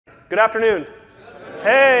Good afternoon.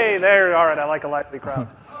 Hey, there. All right, I like a lively crowd.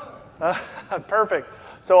 Perfect.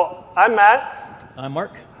 So I'm Matt. I'm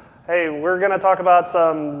Mark. Hey, we're going to talk about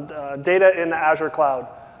some data in the Azure cloud.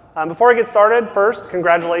 Before I get started, first,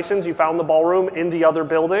 congratulations. You found the ballroom in the other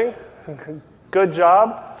building. Good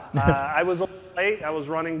job. I was a little late. I was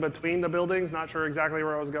running between the buildings, not sure exactly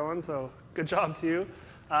where I was going, so good job to you.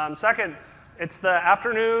 Second, it's the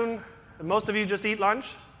afternoon. Most of you just eat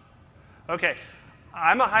lunch? Okay.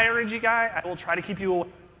 I'm a high energy guy. I will try to keep you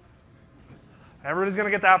awake. Everybody's going to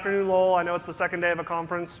get the afternoon lull. I know it's the second day of a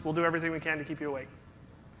conference. We'll do everything we can to keep you awake.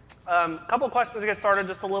 A couple of questions to get started,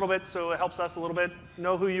 just a little bit, so it helps us a little bit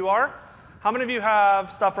know who you are. How many of you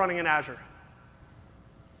have stuff running in Azure?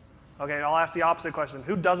 Okay, I'll ask the opposite question.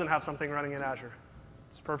 Who doesn't have something running in Azure?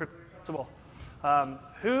 It's perfectly acceptable.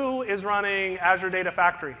 Who is running Azure Data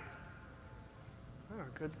Factory?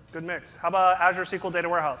 Oh, good mix. How about Azure SQL Data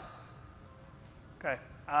Warehouse? Okay.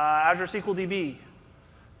 Azure SQL DB,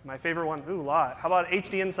 my favorite one. Ooh, a lot. How about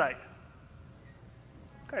HD Insight?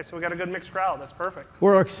 Okay, so we got a good mixed crowd. That's perfect.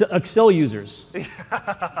 We're Excel users.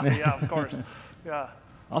 Yeah, of course. Yeah.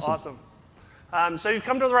 Awesome. So you've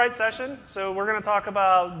come to the right session. So we're going to talk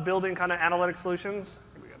about building kind of analytic solutions.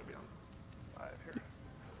 We got to be on 5 here.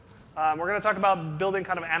 We're going to talk about building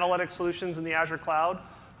kind of analytic solutions in the Azure cloud.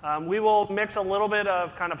 We will mix a little bit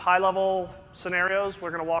of kind of high-level scenarios.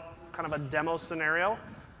 We're going to walk kind of a demo scenario.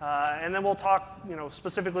 And then we'll talk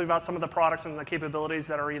specifically about some of the products and the capabilities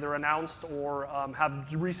that are either announced or have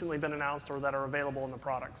recently been announced or that are available in the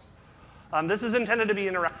products. This is intended to be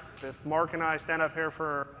interactive. If Mark and I stand up here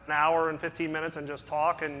for an hour and 15 minutes and just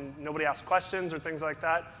talk and nobody asks questions or things like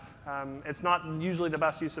that, it's not usually the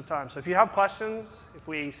best use of time. So if you have questions, if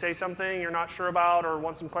we say something you're not sure about or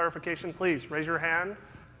want some clarification, please raise your hand.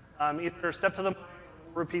 Either step to the mic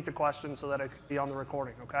or repeat the question so that it can be on the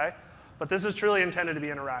recording, okay? But this is truly intended to be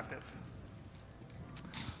interactive.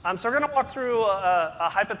 So we're going to walk through a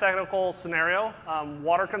hypothetical scenario,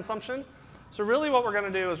 water consumption. So really what we're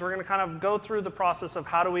going to do is we're going to kind of go through the process of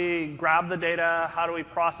how do we grab the data, how do we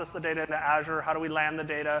process the data into Azure, how do we land the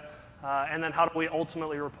data, and then how do we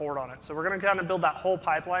ultimately report on it. So we're going to kind of build that whole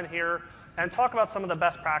pipeline here and talk about some of the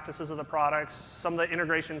best practices of the products, some of the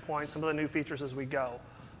integration points, some of the new features as we go.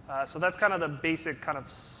 So that's kind of the basic kind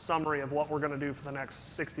of summary of what we're going to do for the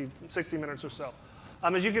next 60 minutes or so.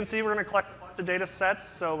 As you can see, we're going to collect a bunch of data sets.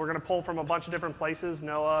 So we're going to pull from a bunch of different places,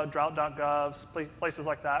 NOAA, drought.gov, places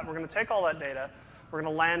like that. We're going to take all that data. We're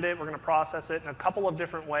going to land it. We're going to process it in a couple of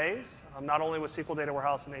different ways, not only with SQL Data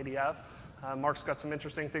Warehouse and ADF. Mark's got some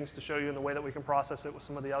interesting things to show you in the way that we can process it with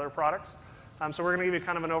some of the other products. So we're going to give you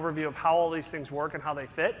kind of an overview of how all these things work and how they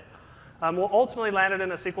fit. We'll ultimately land it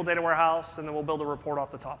in a SQL Data Warehouse, and then we'll build a report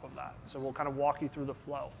off the top of that. So we'll kind of walk you through the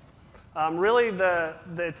flow. Really,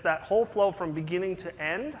 it's that whole flow from beginning to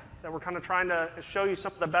end that we're kind of trying to show you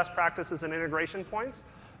some of the best practices and integration points,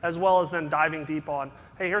 as well as then diving deep on,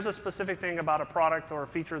 hey, here's a specific thing about a product or a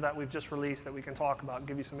feature that we've just released that we can talk about and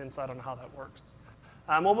give you some insight on how that works.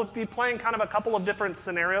 We'll be playing kind of a couple of different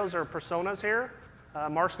scenarios or personas here.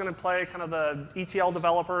 Mark's going to play kind of the ETL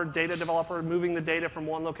developer, data developer, moving the data from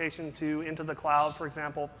one location into the cloud, for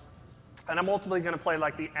example. And I'm ultimately going to play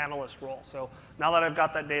like the analyst role. So now that I've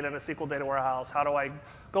got that data in a SQL Data Warehouse, how do I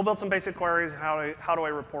go build some basic queries, and how do I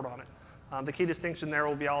report on it? The key distinction there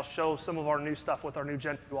will be I'll show some of our new stuff with our new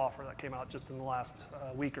Gen 2 offer that came out just in the last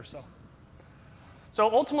week or so. So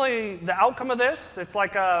ultimately, the outcome of this, it's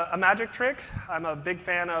like a magic trick. I'm a big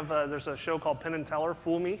fan of, there's a show called Penn and Teller,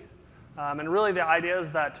 Fool Me. And really the idea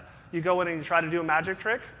is that you go in and you try to do a magic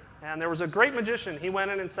trick. And there was a great magician. He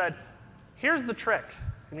went in and said, here's the trick.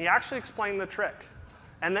 And he actually explained the trick.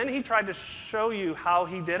 And then he tried to show you how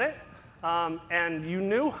he did it. And you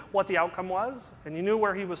knew what the outcome was, and you knew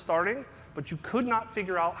where he was starting, but you could not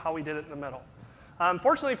figure out how he did it in the middle.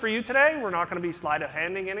 Fortunately for you today, we're not going to be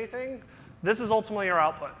sleight-of-handing anything. This is ultimately our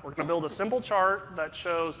output. We're going to build a simple chart that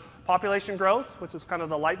shows population growth, which is kind of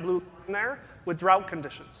the light blue line there, with drought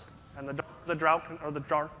conditions. And the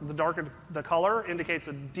color indicates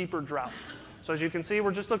a deeper drought. So as you can see,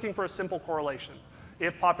 we're just looking for a simple correlation.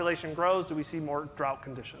 If population grows, do we see more drought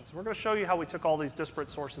conditions? We're going to show you how we took all these disparate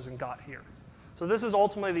sources and got here. So this is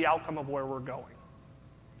ultimately the outcome of where we're going.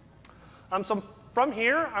 So from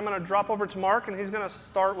here, I'm going to drop over to Mark, and he's going to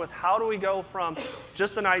start with how do we go from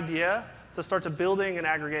just an idea to start to building and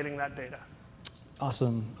aggregating that data.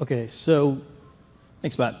 Awesome. OK, so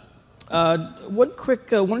thanks, Matt. One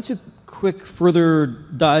or two quick further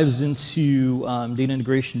dives into data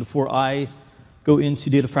integration before I go into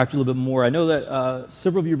Data Factory a little bit more. I know that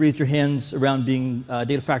several of you raised your hands around being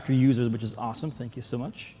Data Factory users, which is awesome. Thank you so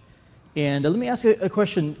much. And let me ask you a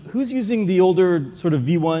question. Who's using the older sort of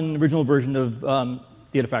V1 original version of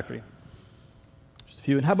Data Factory? Just a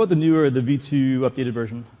few. And how about the newer, the V2 updated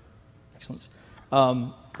version? Excellent.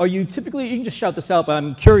 Are you typically, you can just shout this out, but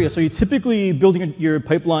I'm curious, are you typically building your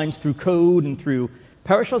pipelines through code and through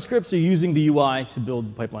PowerShell scripts, or are you using the UI to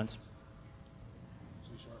build pipelines?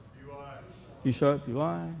 C#,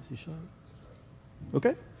 UI, C#.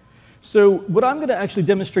 OK. So what I'm going to actually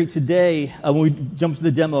demonstrate today, when we jump to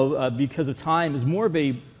the demo because of time, is more of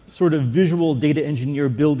a sort of visual data engineer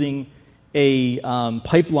building a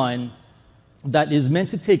pipeline that is meant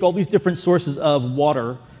to take all these different sources of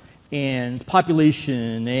water and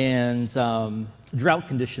population and drought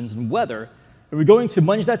conditions and weather, and we're going to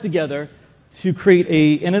munge that together to create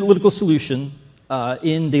an analytical solution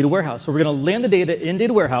in Data Warehouse. So we're going to land the data in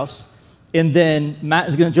Data Warehouse, and then Matt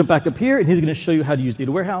is going to jump back up here, and he's going to show you how to use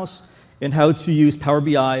Data Warehouse and how to use Power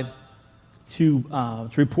BI to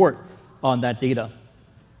report on that data.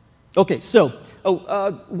 OK, so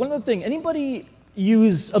one other thing. Anybody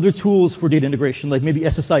use other tools for data integration, like maybe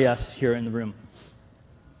SSIS here in the room?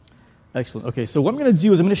 Excellent. OK, so what I'm going to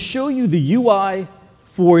do is I'm going to show you the UI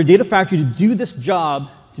for Data Factory to do this job,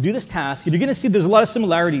 to do this task. And you're going to see there's a lot of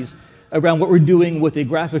similarities around what we're doing with a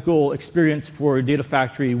graphical experience for Data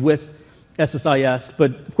Factory with SSIS.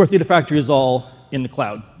 But of course, Data Factory is all in the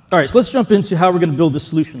cloud. All right, so let's jump into how we're going to build this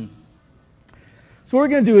solution. So what we're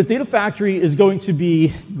going to do is Data Factory is going to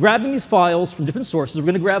be grabbing these files from different sources. We're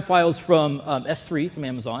going to grab files from S3 from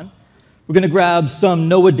Amazon. We're going to grab some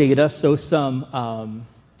NOAA data, so some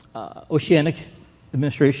oceanic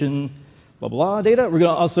administration, blah, blah, data. We're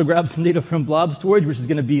going to also grab some data from blob storage, which is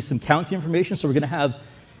going to be some county information. So we're going to have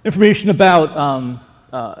information about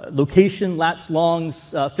location, lats,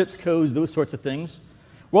 longs, FIPS codes, those sorts of things.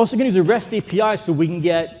 We're also going to use a REST API so we can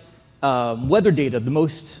get weather data, the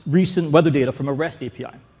most recent weather data from a REST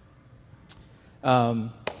API.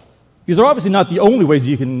 These are obviously not the only ways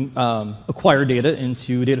you can acquire data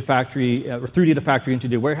into Data Factory or through Data Factory into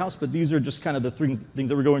Data Warehouse, but these are just kind of the things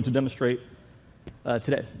that we're going to demonstrate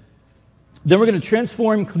today. Then we're going to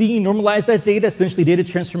transform, clean, normalize that data, essentially data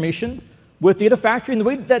transformation with Data Factory. And the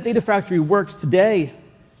way that Data Factory works today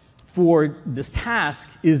for this task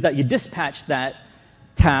is that you dispatch that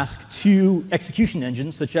task to execution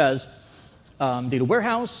engines such as Data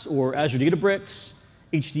Warehouse or Azure Databricks,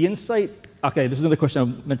 HD Insight. OK, this is another question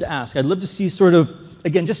I meant to ask. I'd love to see sort of,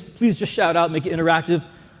 again, please just shout out, make it interactive.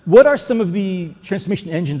 What are some of the transformation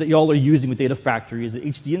engines that you all are using with Data Factory? Is it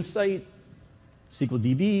HD Insight, SQL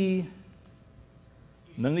DB,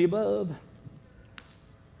 none of the above?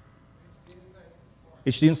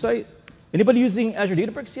 HD Insight? Anybody using Azure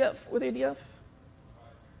Databricks yet with ADF?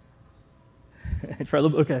 Try a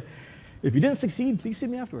little bit, OK. If you didn't succeed, please see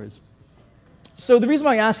me afterwards. So the reason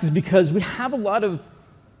why I ask is because we have a lot of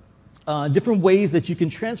different ways that you can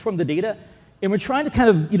transform the data, and we're trying to kind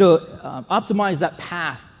of optimize that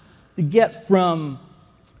path to get from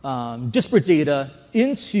disparate data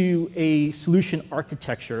into a solution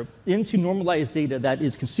architecture, into normalized data that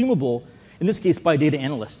is consumable, in this case, by data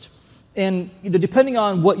analysts. And depending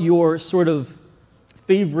on what your sort of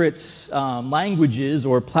favorite languages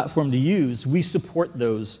or platform to use, we support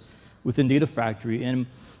those within Data Factory. And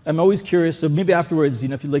I'm always curious, so maybe afterwards,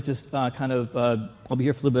 if you'd like to kind of, I'll be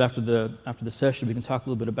here for a little bit after the session. We can talk a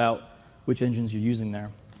little bit about which engines you're using there.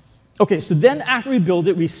 OK, so then after we build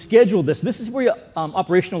it, we schedule this. This is where you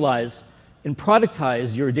operationalize and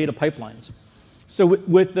productize your data pipelines. So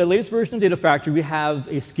with the latest version of Data Factory, we have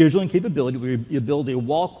a scheduling capability where you build a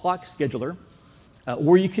wall clock scheduler.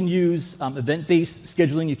 Or you can use event-based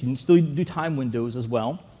scheduling. You can still do time windows as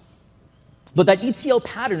well. But that ETL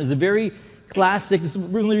pattern is a very classic. This is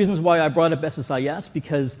one of the reasons why I brought up SSIS,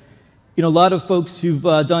 because a lot of folks who've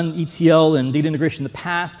done ETL and data integration in the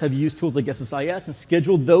past have used tools like SSIS and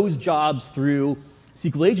scheduled those jobs through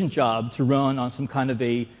SQL agent job to run on some kind of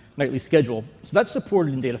a nightly schedule. So that's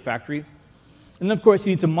supported in Data Factory. And then, of course,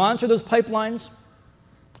 you need to monitor those pipelines.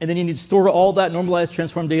 And then you need to store all that normalized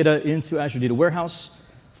transform data into Azure Data Warehouse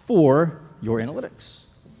for your analytics.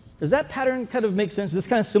 Does that pattern kind of make sense? Is this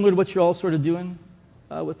kind of similar to what you're all sort of doing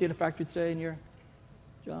with Data Factory today in your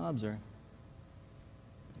jobs? Or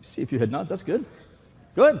see if you had nods. That's good.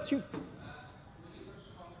 Go ahead. Shoot.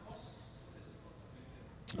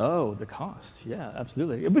 Oh, the cost. Yeah,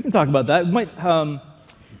 absolutely. We can talk about that.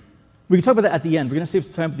 We can talk about that at the end. We're going to save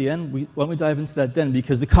some time at the end. Why don't we dive into that then?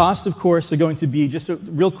 Because the costs, of course, are going to be, just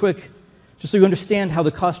real quick, just so you understand how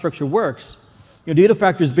the cost structure works. Data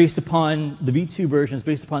Factory is based upon, the V2 version is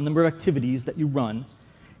based upon the number of activities that you run.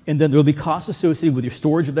 And then there will be costs associated with your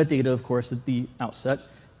storage of that data, of course, at the outset,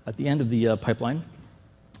 at the end of the pipeline.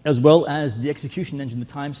 as well as the execution engine, the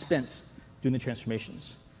time spent doing the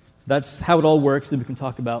transformations. So that's how it all works. Then we can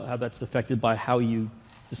talk about how that's affected by how you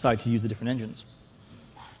decide to use the different engines.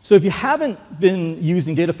 So if you haven't been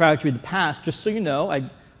using Data Factory in the past, just so you know,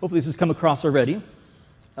 hopefully this has come across already.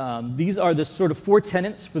 These are the sort of 4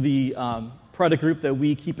 tenets for the product group that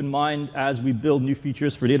we keep in mind as we build new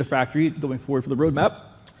features for Data Factory going forward for the roadmap.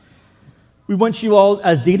 We want you all,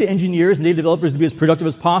 as data engineers and data developers, to be as productive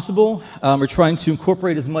as possible. We're trying to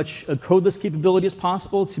incorporate as much codeless capability as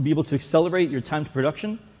possible to be able to accelerate your time to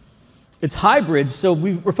production. It's hybrid, so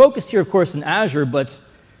we're focused here, of course, in Azure, but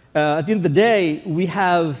at the end of the day, we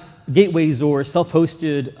have gateways or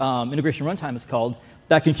self-hosted integration runtime, it's called,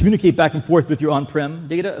 that can communicate back and forth with your on-prem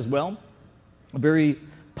data as well. A very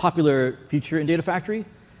popular feature in Data Factory.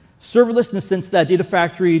 Serverless in the sense that Data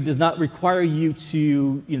Factory does not require you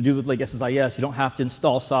to do with like SSIS. You don't have to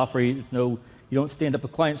install software. You don't stand up a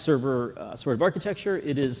client-server sort of architecture.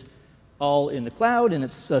 It is all in the cloud, and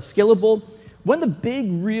it's scalable. One of the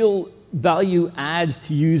big real value adds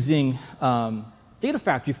to using Data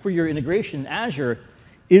Factory for your integration in Azure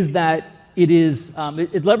is that it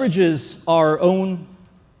leverages our own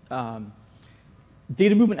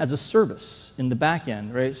data movement as a service in the back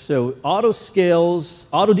end, right? So auto scales,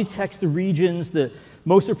 auto detects the regions, the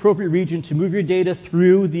most appropriate region to move your data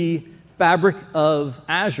through the fabric of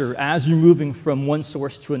Azure as you're moving from one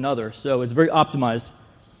source to another. So it's very optimized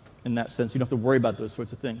in that sense. You don't have to worry about those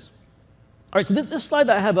sorts of things. All right, so this slide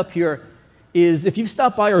that I have up here is if you've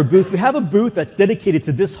stopped by our booth, we have a booth that's dedicated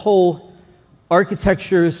to this whole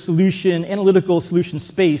architecture solution, analytical solution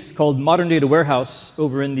space called Modern Data Warehouse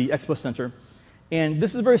over in the Expo Center. And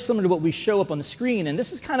this is very similar to what we show up on the screen. And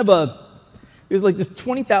this is kind of there's like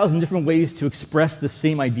 20,000 different ways to express the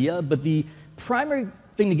same idea. But the primary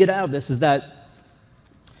thing to get out of this is that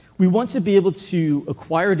we want to be able to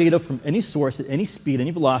acquire data from any source at any speed,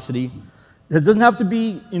 any velocity. It doesn't have to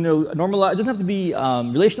be, normalized. It doesn't have to be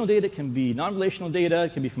relational data. It can be non-relational data.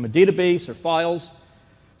 It can be from a database or files.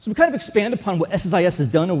 So we kind of expand upon what SSIS has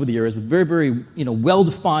done over the years with very, very,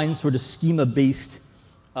 well-defined sort of schema-based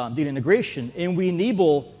data integration, and we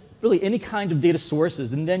enable really any kind of data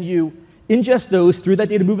sources, and then you ingest those through that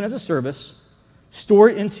data movement as a service, store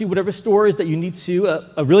it into whatever stores that you need to.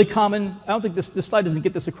 A really common, I don't think this slide doesn't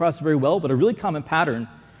get this across very well, but a really common pattern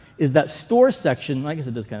is that store section, I guess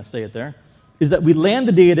it does kind of say it there, is that we land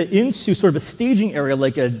the data into sort of a staging area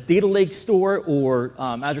like a data lake store or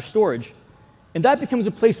Azure Storage, and that becomes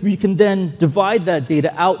a place where you can then divide that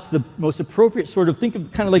data out to the most appropriate sort of, think of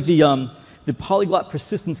kind of like the polyglot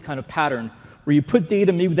persistence kind of pattern, where you put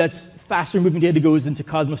data, maybe that's faster moving data goes into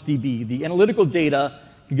Cosmos DB. The analytical data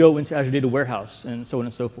could go into Azure Data Warehouse, and so on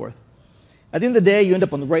and so forth. At the end of the day, you end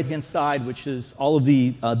up on the right-hand side, which is all of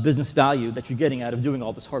the business value that you're getting out of doing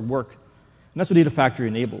all this hard work. And that's what Data Factory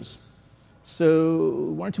enables.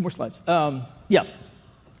 So 1 or 2 more slides. Yeah.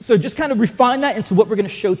 So just kind of refine that into what we're going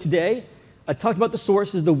to show today. I talked about the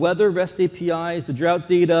sources, the weather, REST APIs, the drought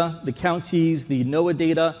data, the counties, the NOAA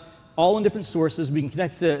data, all in different sources. We can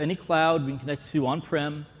connect to any cloud. We can connect to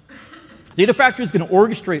on-prem. Data Factory is going to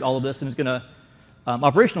orchestrate all of this and is going to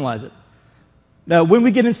operationalize it. Now, when we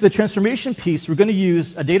get into the transformation piece, we're going to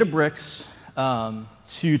use a Databricks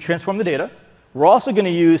to transform the data. We're also going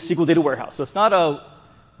to use SQL Data Warehouse. So it's not a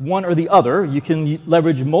one or the other. You can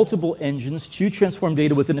leverage multiple engines to transform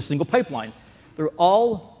data within a single pipeline. They're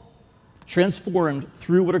all transformed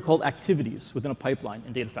through what are called activities within a pipeline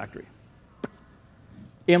in Data Factory.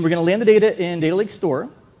 And we're going to land the data in Data Lake Store.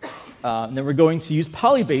 And then we're going to use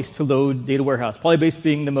Polybase to load Data Warehouse. Polybase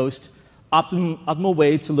being the most optimal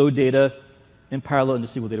way to load data in parallel into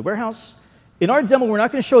SQL Data Warehouse. In our demo, we're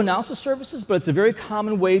not going to show analysis services, but it's a very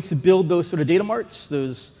common way to build those sort of data marts,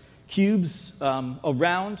 those cubes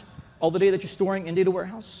around all the data that you're storing in Data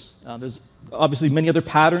Warehouse. There's obviously many other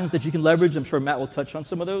patterns that you can leverage. I'm sure Matt will touch on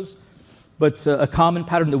some of those. But a common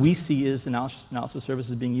pattern that we see is analysis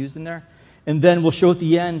services being used in there. And then we'll show at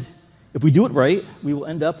the end, if we do it right, we will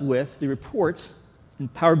end up with the report in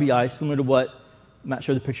Power BI similar to what Matt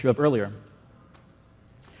showed the picture of earlier.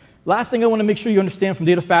 Last thing I want to make sure you understand from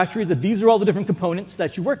Data Factory is that these are all the different components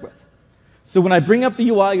that you work with. So when I bring up the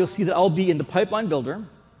UI, you'll see that I'll be in the pipeline builder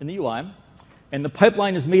in the UI. And the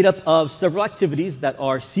pipeline is made up of several activities that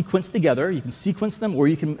are sequenced together. You can sequence them or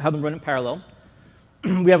you can have them run in parallel.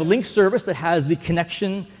 We have a link service that has the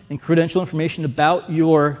connection and credential information about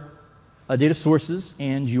your data sources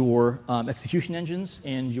and your execution engines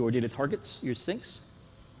and your data targets, your sinks.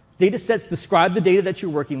 Data sets describe the data that you're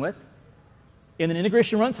working with. And then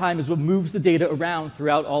integration runtime is what moves the data around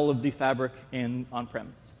throughout all of the fabric and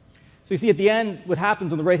on-prem. So So you see at the end, what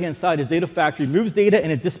happens on the right-hand side is Data Factory moves data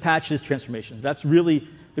and it dispatches transformations. That's really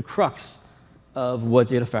the crux of what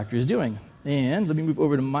Data Factory is doing. And let me move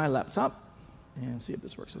over to my laptop and see if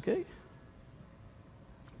this works okay.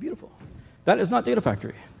 Beautiful. That is not Data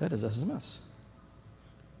Factory. That is SSMS.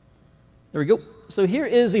 There we go. So here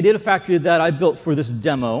is a Data Factory that I built for this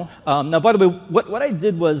demo. Now, by the way, what I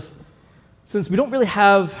did was, since we don't really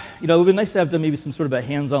have, it would be nice to have done maybe some sort of a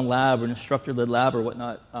hands-on lab or an instructor-led lab or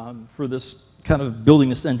whatnot for this kind of building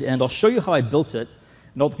this end-to-end. I'll show you how I built it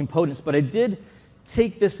and all the components, but I did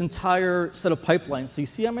take this entire set of pipelines. So you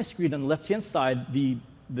see on my screen on the left-hand side, the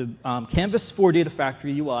Canvas for Data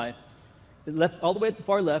Factory UI. All the way at the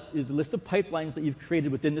far left is a list of pipelines that you've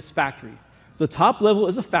created within this factory. So top level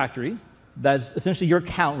is a factory. That's essentially your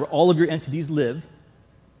account where all of your entities live.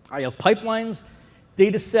 I have pipelines,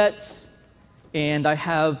 data sets, and I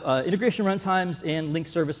have integration runtimes and link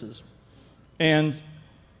services. And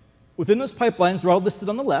within those pipelines, they're all listed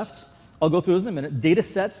on the left. I'll go through those in a minute. Data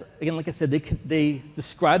sets, again, like I said, they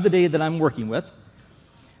describe the data that I'm working with.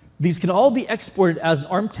 These can all be exported as an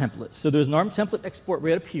ARM template. So there's an ARM template export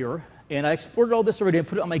right up here. And I exported all this already and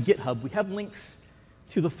put it on my GitHub. We have links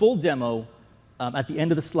to the full demo at the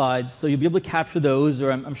end of the slides. So you'll be able to capture those,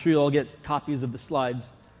 or I'm sure you'll all get copies of the slides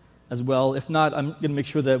as well. If not, I'm going to make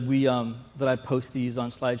sure that that I post these on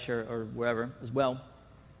SlideShare or wherever as well.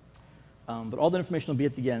 But all the information will be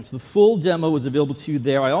at the end. So the full demo is available to you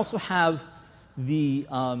there. I also have the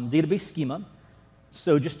database schema.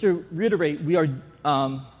 So just to reiterate,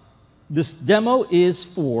 this demo is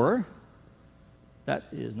for, that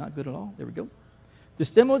is not good at all. There we go.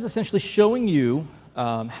 This demo is essentially showing you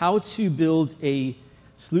how to build a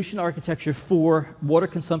solution architecture for water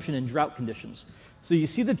consumption in drought conditions. So you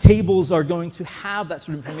see the tables are going to have that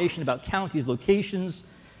sort of information about counties, locations,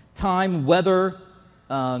 time, weather,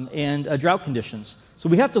 and drought conditions. So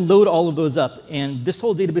we have to load all of those up, and this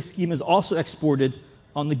whole database schema is also exported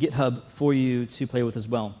on the GitHub for you to play with as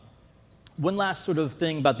well. One last sort of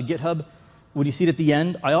thing about the GitHub, when you see it at the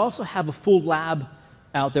end, I also have a full lab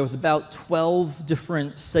out there with about 12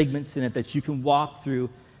 different segments in it that you can walk through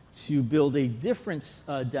to build a different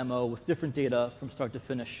demo with different data from start to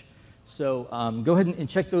finish. So go ahead and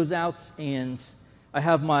check those out, and I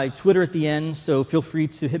have my Twitter at the end, so feel free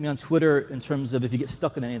to hit me on Twitter in terms of if you get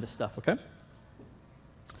stuck on any of this stuff, okay?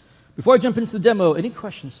 Before I jump into the demo, any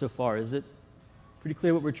questions so far? Is it pretty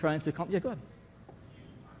clear what we're trying to accomplish? Yeah, go ahead.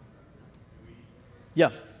 Yeah.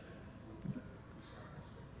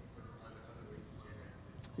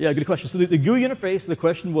 Yeah, good question. So the GUI interface, the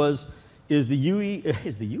question was, is the UI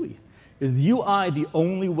the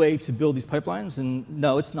only way to build these pipelines? And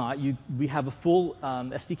no, it's not. We have a full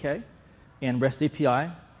SDK and REST API.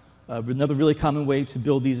 Another really common way to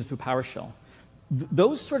build these is through PowerShell.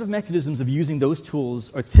 Those sort of mechanisms of using those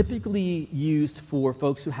tools are typically used for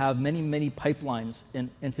folks who have many, many pipelines and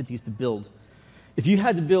entities to build. If you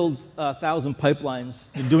had to build 1,000 pipelines,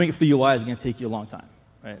 doing it for the UI is going to take you a long time,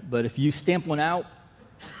 right? But if you stamp one out,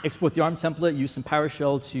 export the ARM template, use some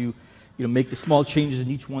PowerShell to make the small changes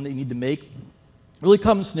in each one that you need to make. A really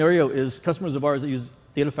common scenario is customers of ours that use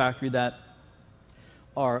Data Factory that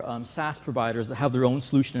are SaaS providers that have their own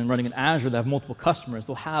solution and running in Azure that have multiple customers.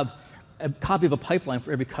 They'll have a copy of a pipeline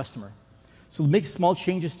for every customer. So make small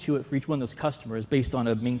changes to it for each one of those customers based on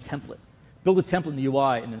a main template. Build a template in the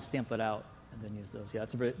UI and then stamp that out and then use those. Yeah,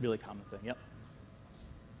 it's a really common thing. Yep.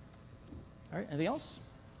 All right, anything else?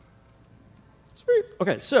 Sweet.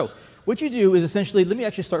 OK, so what you do is essentially, let me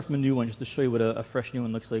actually start from a new one just to show you what a fresh new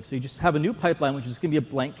one looks like. So you just have a new pipeline, which is going to be a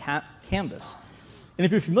blank canvas. And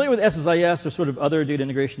if you're familiar with SSIS or sort of other data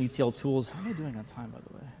integration ETL tools, how am I doing on time, by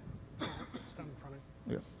the way?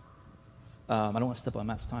 I don't want to step on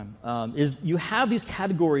Matt's time, is you have these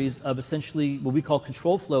categories of essentially what we call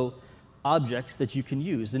control flow objects that you can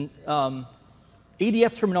use. And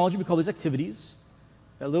ADF terminology, we call these activities.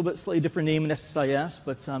 A little bit slightly different name in SSIS,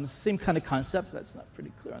 but same kind of concept. That's not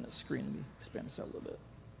pretty clear on the screen. Let me expand this out a little bit.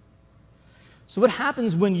 So what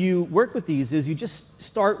happens when you work with these is you just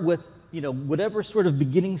start with whatever sort of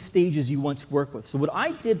beginning stages you want to work with. So what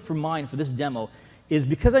I did for mine for this demo is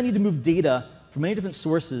because I need to move data from many different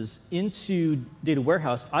sources into data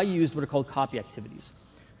warehouse, I used what are called copy activities.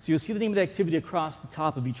 So you'll see the name of the activity across the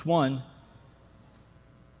top of each one,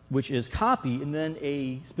 which is copy, and then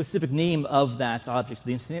a specific name of that object. So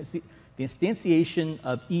the instantiation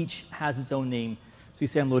of each has its own name. So you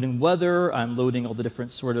say I'm loading weather, I'm loading all the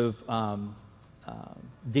different sort of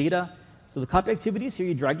data. So the copy activities here,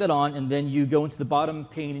 you drag that on, and then you go into the bottom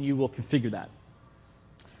pane and you will configure that.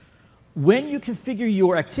 When you configure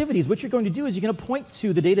your activities, what you're going to do is you're going to point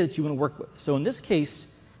to the data that you want to work with. So in this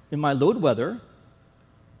case, in my load weather,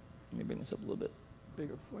 Let me bring this up a little bit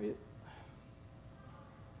bigger for you.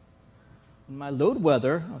 In my load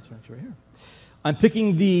weather, oh, it's right here. I'm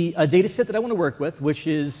picking the data set that I want to work with, which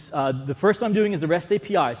is, the first one I'm doing is the REST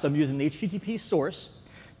API. So I'm using the HTTP source.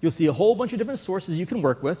 You'll see a whole bunch of different sources you can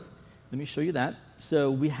work with. Let me show you that. So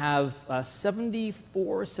we have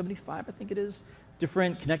 74, 75, I think it is,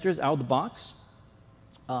 different connectors out of the box.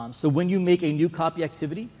 So when you make a new copy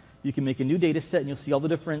activity, you can make a new data set, and you'll see all the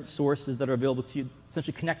different sources that are available to you,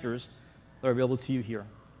 essentially connectors that are available to you here.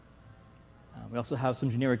 We also have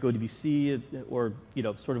some generic ODBC or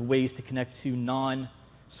sort of ways to connect to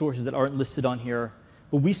non-sources that aren't listed on here.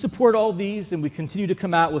 But we support all of these, and we continue to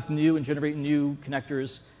come out with new and generate new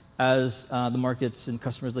connectors as the markets and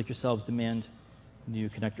customers like yourselves demand new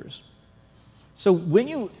connectors. So when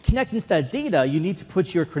you connect into that data, you need to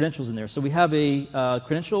put your credentials in there. So we have a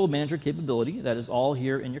credential manager capability that is all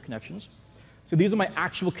here in your connections. So these are my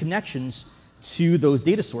actual connections to those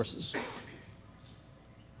data sources.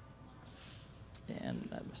 And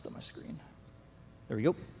I messed up my screen. There we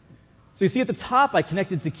go. So you see at the top, I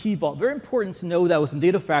connected to Key Vault. Very important to know that within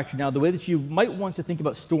Data Factory now, the way that you might want to think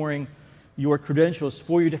about storing your credentials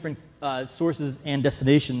for your different sources and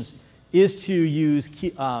destinations is to use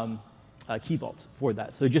Key Vault for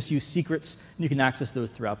that. So just use secrets, and you can access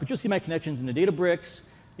those throughout. But you'll see my connections into Databricks,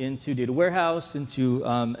 into Data Warehouse, into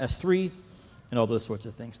S3, and all those sorts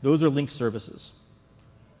of things. Those are linked services.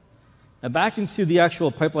 Now back into the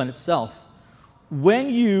actual pipeline itself. When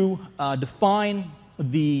you define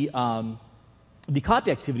the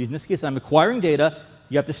copy activities, in this case I'm acquiring data,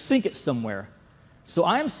 you have to sync it somewhere. So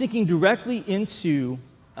I am syncing directly into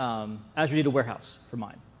Azure Data Warehouse for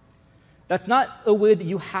mine. That's not a way that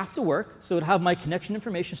you have to work, so it'll have my connection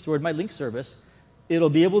information stored in my link service. It'll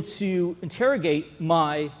be able to interrogate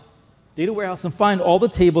my data warehouse and find all the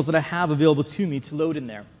tables that I have available to me to load in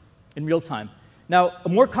there in real time. Now, a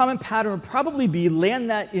more common pattern would probably be land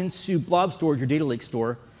that into blob storage or data lake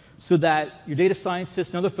store so that your data scientists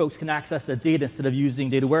and other folks can access that data instead of using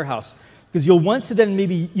data warehouse. Because you'll want to then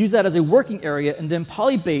maybe use that as a working area and then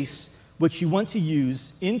polybase what you want to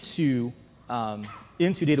use into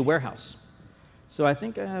data warehouse. So I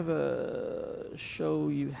think I have show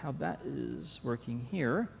you how that is working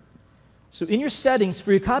here. So in your settings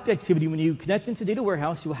for your copy activity, when you connect into data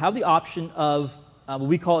warehouse, you'll have the option of what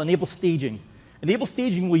we call enable staging. Enable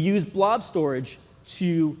staging will use blob storage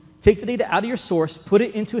to take the data out of your source, put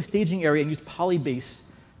it into a staging area, and use polybase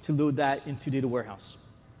to load that into data warehouse.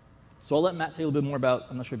 So I'll let Matt tell you a little bit more about,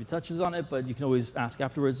 I'm not sure if he touches on it, but you can always ask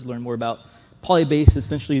afterwards to learn more about polybase,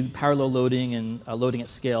 essentially parallel loading and loading at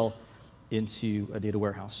scale into a data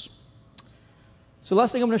warehouse. So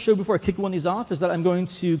last thing I'm going to show before I kick one of these off is that I'm going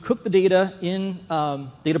to cook the data in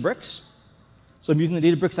Databricks. So I'm using the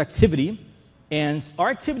Databricks activity. And our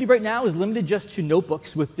activity right now is limited just to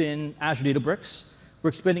notebooks within Azure Databricks. We're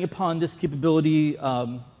expanding upon this capability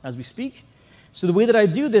as we speak. So the way that I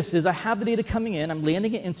do this is I have the data coming in, I'm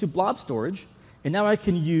landing it into blob storage, and now I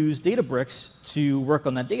can use Databricks to work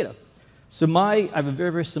on that data. So I have a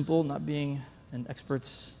very, very simple, not being an expert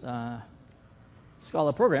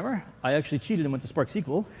Scala programmer, I actually cheated and went to Spark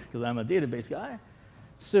SQL because I'm a database guy.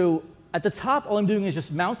 So at the top, all I'm doing is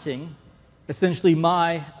just mounting essentially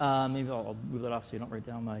my, maybe I'll move that off so you don't write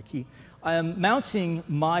down my key. I am mounting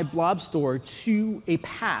my blob store to a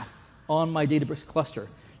path on my Databricks cluster.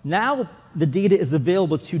 Now the data is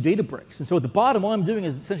available to Databricks. And so at the bottom, all I'm doing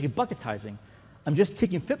is essentially bucketizing. I'm just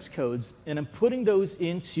taking FIPS codes and I'm putting those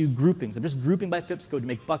into groupings. I'm just grouping by FIPS code to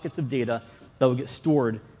make buckets of data that will get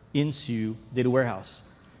stored into data warehouse.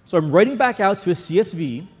 So I'm writing back out to a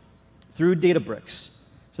CSV through Databricks.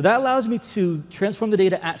 So that allows me to transform the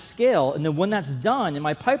data at scale, and then when that's done in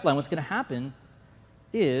my pipeline, what's going to happen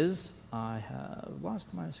is I have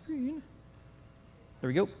lost my screen. There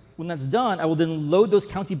we go. When that's done, I will then load those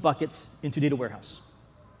county buckets into data warehouse.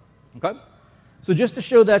 Okay? So just to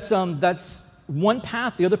show that that's one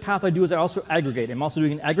path, the other path I do is I also aggregate. I'm also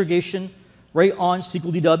doing an aggregation right on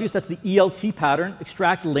SQL DW, so that's the ELT pattern,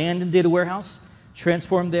 extract, land in data warehouse,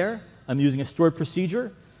 transform there. I'm using a stored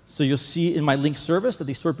procedure. So you'll see in my link service that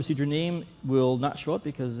the stored procedure name will not show up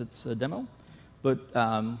because it's a demo. But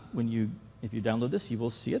if you download this, you will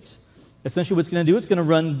see it. Essentially what it's going to do, it's going to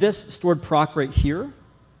run this stored proc right here,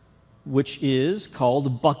 which is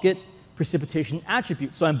called bucket precipitation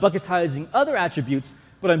attribute. So I'm bucketizing other attributes,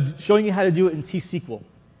 but I'm showing you how to do it in T-SQL.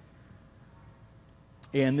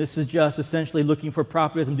 And this is just essentially looking for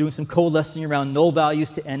properties. I'm doing some coalescing around null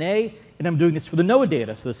values to NA, and I'm doing this for the NOAA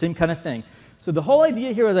data, so the same kind of thing. So the whole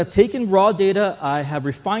idea here is I've taken raw data, I have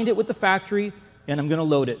refined it with the factory, and I'm going to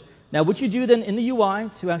load it. Now what you do then in the UI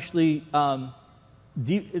to actually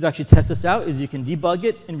actually test this out is you can debug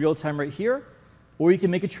it in real time right here, or you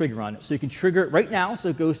can make a trigger on it. So you can trigger it right now, so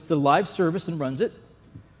it goes to the live service and runs it,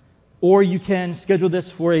 or you can schedule this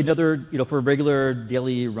for another, for a regular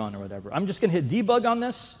daily run or whatever. I'm just going to hit debug on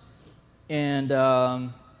this and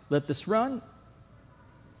let this run.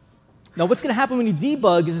 Now, what's going to happen when you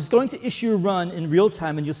debug is it's going to issue a run in real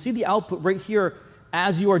time, and you'll see the output right here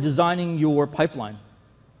as you are designing your pipeline.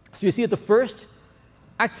 So you see that the first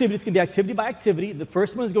activity is going to be activity by activity. The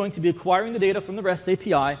first one is going to be acquiring the data from the REST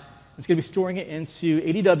API. It's going to be storing it into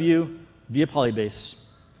ADW via Polybase.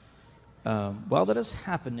 While that is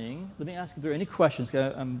happening, let me ask if there are any questions.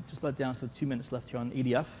 I'm just about down to 2 minutes left here on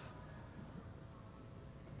ADF.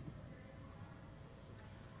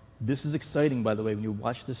 This is exciting, by the way, when you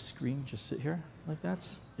watch this screen just sit here like that.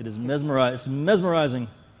 It is mesmerizing.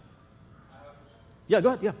 Yeah, go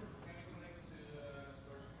ahead, yeah.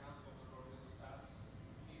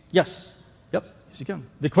 Yes. Yep. Yes, you can.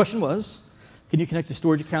 The question was, can you connect the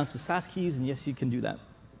storage accounts to the SAS keys? And yes, you can do that.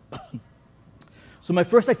 So my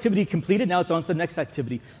first activity completed. Now it's on to the next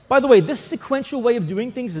activity. By the way, this sequential way of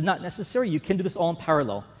doing things is not necessary. You can do this all in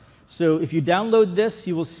parallel. So if you download this,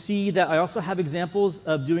 you will see that I also have examples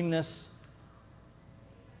of doing this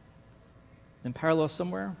in parallel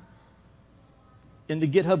somewhere. In the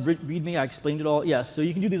GitHub README, I explained it all. Yeah, so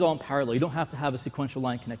you can do these all in parallel. You don't have to have a sequential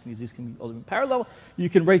line connecting these. These can be all in parallel. You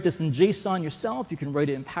can write this in JSON yourself. You can write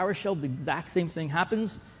it in PowerShell. The exact same thing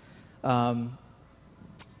happens. Let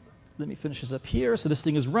me finish this up here. So this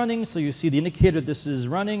thing is running. So you see the indicator this is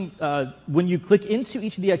running. When you click into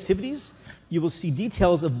each of the activities, you will see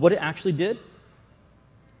details of what it actually did.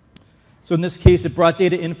 So in this case, it brought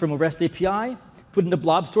data in from a REST API, put it into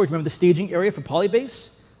blob storage. Remember the staging area for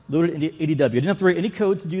Polybase? Loaded into ADW. I didn't have to write any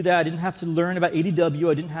code to do that. I didn't have to learn about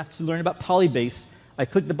ADW. I didn't have to learn about Polybase. I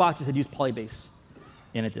clicked the box that said use Polybase,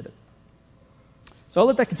 and it did it. So I'll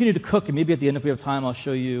let that continue to cook, and maybe at the end, if we have time, I'll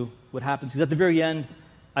show you what happens. Because at the very end,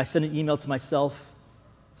 I sent an email to myself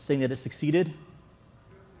saying that it succeeded.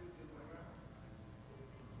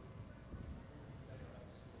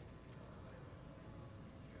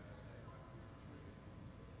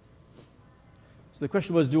 So the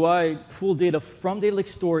question was, do I pull data from Data Lake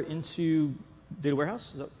Store into Data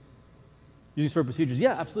Warehouse? Is that using stored procedures?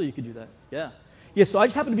 Yeah, absolutely, you could do that. Yeah. Yeah, so I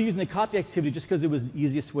just happen to be using the copy activity just because it was the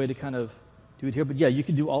easiest way to kind of do it here. But yeah, you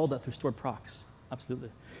can do all of that through stored procs.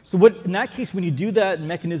 Absolutely. So what, in that case, when you do that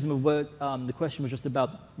mechanism of what the question was just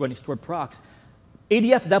about running stored procs,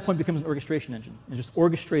 ADF at that point becomes an orchestration engine and just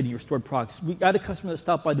orchestrating your stored procs. We had a customer that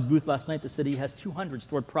stopped by the booth last night that said he has 200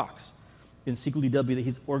 stored procs in SQL DW that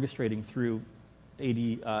he's orchestrating through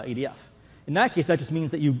ADF. In that case, that just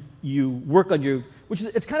means that you work on your, which is,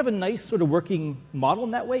 it's kind of a nice sort of working model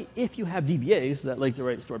in that way if you have DBAs that like to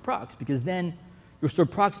write stored procs, because then your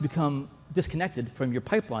stored procs become disconnected from your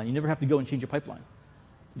pipeline. You never have to go and change your pipeline.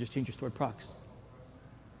 You just change your stored procs.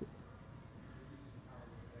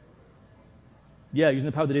 Yeah, using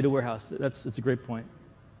the power of the data warehouse. That's a great point.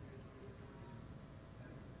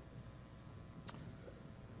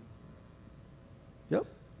 Yep,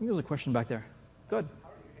 I think there's a question back there. Good. How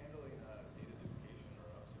are you handling data duplication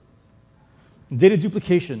or upservice? Data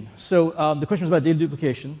duplication. So the question was about data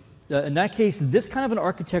duplication. In that case, this kind of an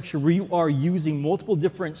architecture where you are using multiple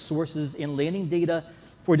different sources and landing data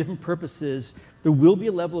for different purposes, there will be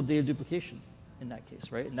a level of data duplication in that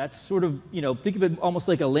case, right? And that's sort of, think of it almost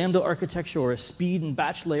like a Lambda architecture or a speed and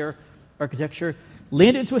batch layer architecture.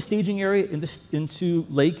 Land it into a staging area into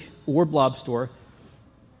Lake or Blob Store.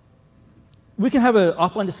 We can have an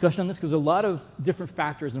offline discussion on this because there's a lot of different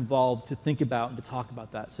factors involved to think about and to talk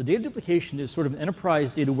about that. So data duplication is sort of an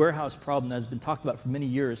enterprise data warehouse problem that has been talked about for many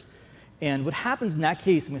years. And what happens in that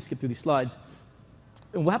case, I'm going to skip through these slides,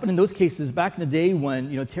 and what happened in those cases back in the day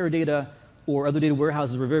when Teradata or other data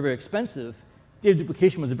warehouses were very, very expensive, data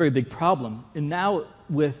duplication was a very big problem. And now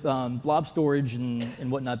with blob storage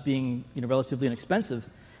and whatnot being relatively inexpensive,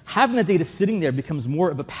 having that data sitting there becomes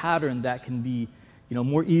more of a pattern that can be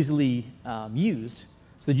more easily used,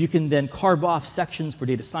 so that you can then carve off sections for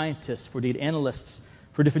data scientists, for data analysts,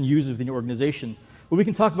 for different users within your organization. What we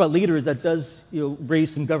can talk about later is that does raise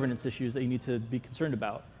some governance issues that you need to be concerned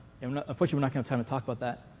about. And unfortunately, we're not going to have time to talk about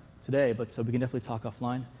that today, but so we can definitely talk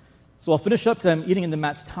offline. So I'll finish up because I'm eating into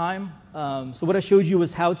Matt's time. So what I showed you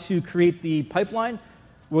was how to create the pipeline.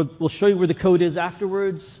 We'll show you where the code is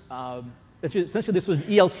afterwards. Essentially, this was an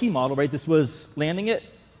ELT model, right? This was landing it.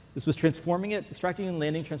 This was transforming it, extracting and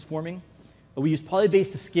landing, transforming. We used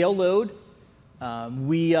Polybase to scale load.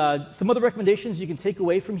 Some other recommendations you can take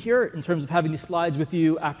away from here in terms of having these slides with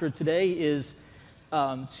you after today is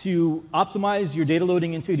to optimize your data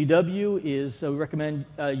loading into ADW we recommend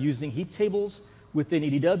using heap tables Within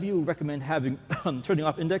ADW, we recommend having turning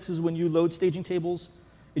off indexes when you load staging tables,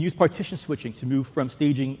 and use partition switching to move from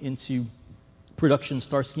staging into production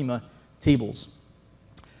star schema tables.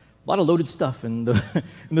 A lot of loaded stuff in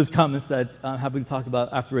those comments that I'm happy to talk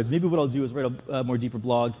about afterwards. Maybe what I'll do is write a more deeper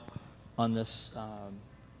blog on this,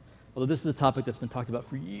 although this is a topic that's been talked about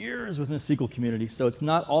for years within the SQL community, so it's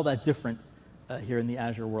not all that different here in the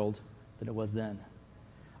Azure world than it was then.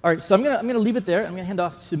 All right, so I'm gonna leave it there. I'm gonna hand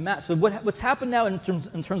off to Matt. So what's happened now in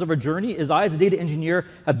terms of our journey is I, as a data engineer,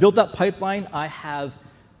 have built that pipeline. I have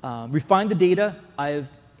refined the data. I've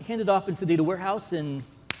handed off into the data warehouse, and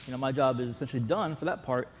my job is essentially done for that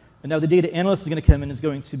part. And now the data analyst is going to come in and is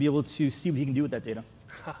going to be able to see what he can do with that data.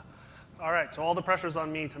 All right, so all the pressure's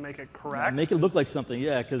on me to make it correct. Make it look like something,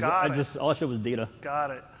 yeah, because all I showed was data.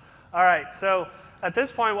 Got it. All right, so at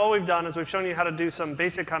this point, what we've done is we've shown you how to do some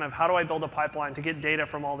basic kind of how do I build a pipeline to get data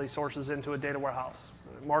from all these sources into a data warehouse.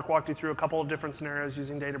 Mark walked you through a couple of different scenarios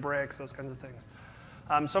using Databricks, those kinds of things.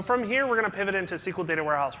 So from here, we're going to pivot into SQL Data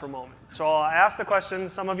Warehouse for a moment. So I'll ask the question.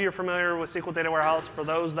 Some of you are familiar with SQL Data Warehouse. For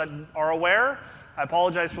those that are aware, I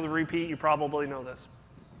apologize for the repeat. You probably know this.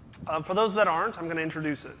 For those that aren't, I'm going to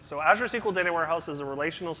introduce it. So Azure SQL Data Warehouse is a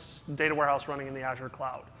relational data warehouse running in the Azure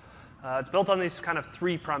cloud. It's built on these kind of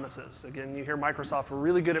three premises. Again, you hear Microsoft, we're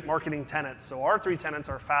really good at marketing tenants. So our three tenants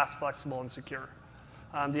are fast, flexible, and secure.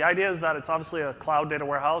 The idea is that it's obviously a cloud data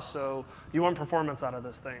warehouse, so you want performance out of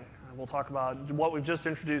this thing. We'll talk about what we've just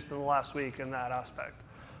introduced in the last week in that aspect.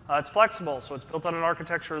 It's flexible, so it's built on an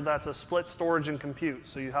architecture that's a split storage and compute.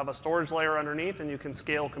 So you have a storage layer underneath, and you can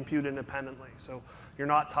scale compute independently. So you're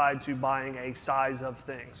not tied to buying a size of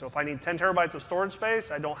thing. So if I need 10 terabytes of storage space,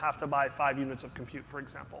 I don't have to buy 5 units of compute, for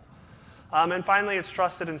example. And finally, it's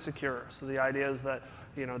trusted and secure. So the idea is that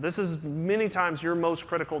this is many times your most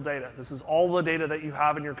critical data. This is all the data that you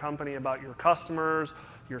have in your company about your customers,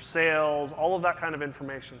 your sales, all of that kind of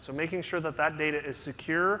information. So making sure that that data is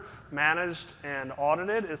secure, managed, and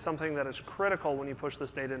audited is something that is critical when you push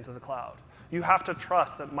this data into the cloud. You have to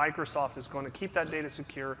trust that Microsoft is going to keep that data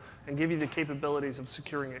secure and give you the capabilities of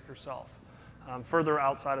securing it yourself further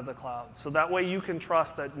outside of the cloud. So that way you can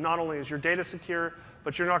trust that not only is your data secure,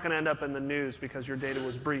 but you're not going to end up in the news because your data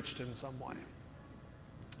was breached in some way.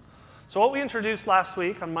 So what we introduced last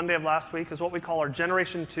week, on Monday of last week, is what we call our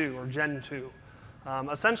Generation 2, or Gen 2.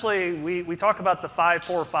 Essentially, we talk about the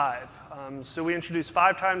 5-4-5. So we introduce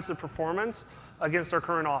 5 times the performance against our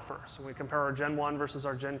current offer. So we compare our Gen 1 versus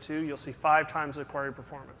our Gen 2. You'll see 5 times the query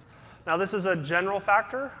performance. Now, this is a general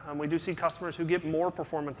factor. We do see customers who get more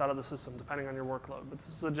performance out of the system, depending on your workload. But this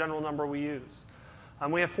is a general number we use.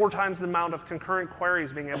 We have 4 times the amount of concurrent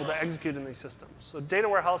queries being able to execute in these systems. So data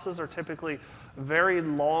warehouses are typically very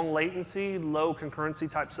long latency, low concurrency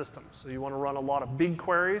type systems. So you want to run a lot of big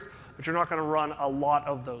queries, but you're not going to run a lot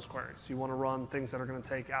of those queries. You want to run things that are going to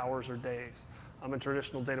take hours or days in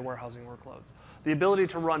traditional data warehousing workloads. The ability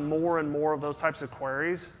to run more and more of those types of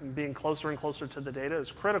queries and being closer and closer to the data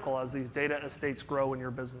is critical as these data estates grow in your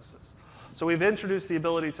businesses. So we've introduced the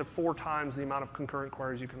ability to 4 times the amount of concurrent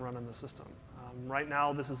queries you can run in the system. Right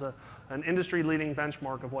now, this is an industry-leading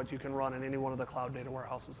benchmark of what you can run in any one of the cloud data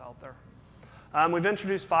warehouses out there. We've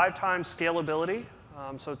introduced 5 times scalability.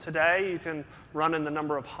 So today, you can run in the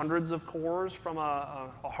number of hundreds of cores from a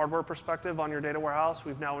hardware perspective on your data warehouse.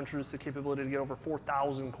 We've now introduced the capability to get over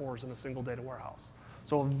 4,000 cores in a single data warehouse.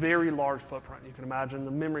 So a very large footprint. You can imagine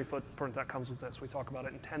the memory footprint that comes with this. We talk about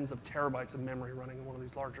it in tens of terabytes of memory running in one of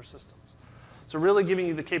these larger systems. So really giving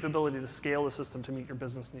you the capability to scale the system to meet your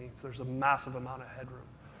business needs. There's a massive amount of headroom.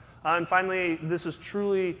 And finally, this is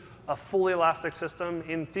truly a fully elastic system.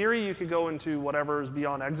 In theory, you could go into whatever is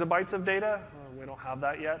beyond exabytes of data. We don't have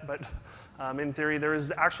that yet, but in theory, there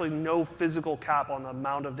is actually no physical cap on the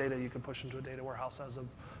amount of data you can push into a data warehouse as of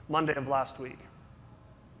Monday of last week.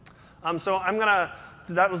 So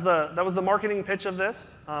that was the marketing pitch of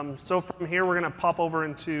this. So from here, we're going to pop over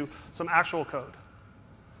into some actual code.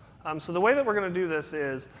 So the way that we're going to do this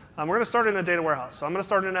is we're going to start in a data warehouse. So I'm going to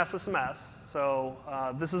start in SSMS. So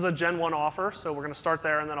this is a Gen 1 offer. So we're going to start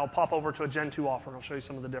there, and then I'll pop over to a Gen 2 offer, and I'll show you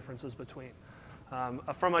some of the differences between.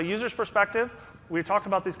 From a user's perspective, we talked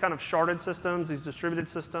about these kind of sharded systems, these distributed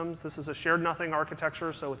systems. This is a shared nothing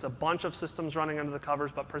architecture, so it's a bunch of systems running under the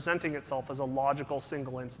covers, but presenting itself as a logical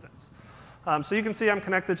single instance. So you can see I'm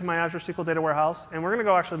connected to my Azure SQL Data Warehouse, and we're going to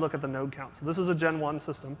go actually look at the node count. So this is a Gen 1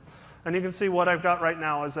 system. And you can see what I've got right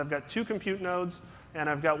now is I've got 2 compute nodes, and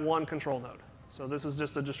I've got 1 control node. So this is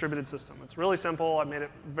just a distributed system. It's really simple. I made it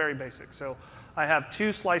very basic. So I have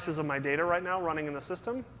 2 slices of my data right now running in the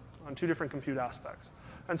system on 2 different compute aspects.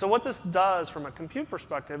 And so what this does from a compute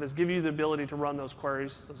perspective is give you the ability to run those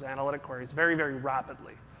queries, those analytic queries, very, very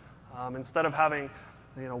rapidly. Instead of having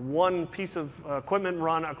one piece of equipment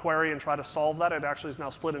run a query and try to solve that, it actually is now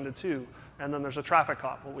split into two. And then there's a traffic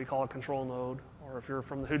cop, what we call a control node, or if you're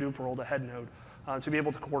from the Hadoop world, a head node, to be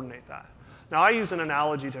able to coordinate that. Now, I use an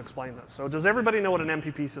analogy to explain this. So does everybody know what an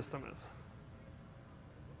MPP system is?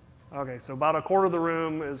 OK, so about a quarter of the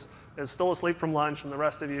room is still asleep from lunch, and the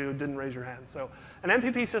rest of you didn't raise your hand. So an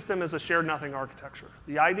MPP system is a shared nothing architecture.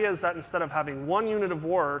 The idea is that instead of having one unit of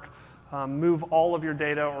work move all of your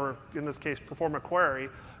data, or in this case, perform a query,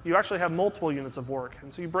 you actually have multiple units of work.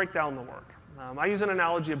 And so you break down the work. I use an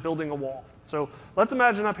analogy of building a wall. So let's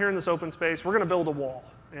imagine up here in this open space, we're going to build a wall.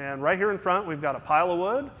 And right here in front, we've got a pile of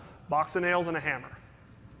wood, box of nails, and a hammer.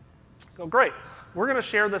 So great. We're going to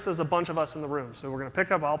share this as a bunch of us in the room. So we're going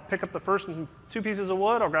to I'll pick up the first two pieces of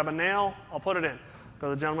wood, I'll grab a nail, I'll put it in. Go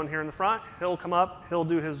to the gentleman here in the front, he'll come up, he'll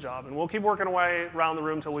do his job. And we'll keep working away around the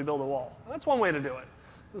room until we build a wall. That's one way to do it.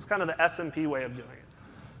 This is kind of the SMP way of doing it.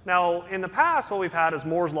 Now, in the past, what we've had is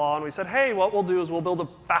Moore's Law, and we said, hey, what we'll do is we'll build a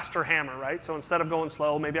faster hammer, right? So instead of going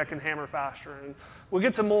slow, maybe I can hammer faster. And we'll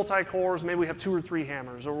get to multi-cores, maybe we have 2 or 3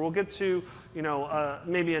 hammers. Or we'll get to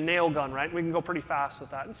maybe a nail gun, right? We can go pretty fast with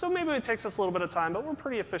that. And so maybe it takes us a little bit of time, but we're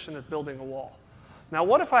pretty efficient at building a wall. Now,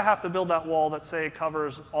 what if I have to build that wall that, say,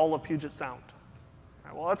 covers all of Puget Sound?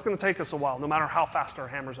 Right, well, that's going to take us a while, no matter how fast our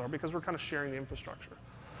hammers are, because we're kind of sharing the infrastructure.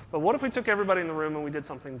 But what if we took everybody in the room and we did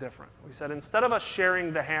something different? We said, instead of us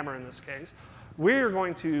sharing the hammer in this case, we're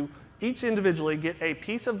going to each individually get a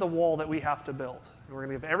piece of the wall that we have to build. And we're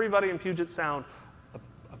going to give everybody in Puget Sound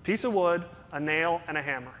a piece of wood, a nail, and a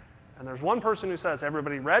hammer. And there's one person who says,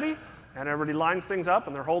 everybody ready? And everybody lines things up,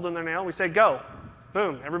 and they're holding their nail. We say, go.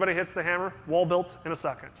 Boom. Everybody hits the hammer. Wall built in a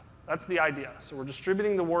second. That's the idea. So we're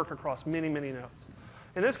distributing the work across many, many nodes.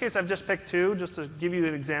 In this case, I've just picked 2 just to give you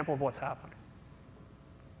an example of what's happening.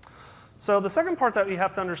 So the second part that we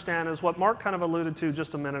have to understand is what Mark kind of alluded to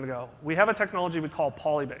just a minute ago. We have a technology we call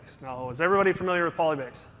Polybase. Now, is everybody familiar with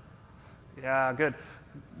Polybase? Yeah, good.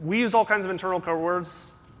 We use all kinds of internal code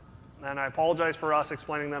words, and I apologize for us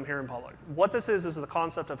explaining them here in public. What this is the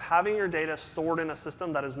concept of having your data stored in a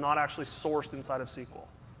system that is not actually sourced inside of SQL.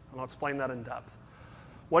 And I'll explain that in depth.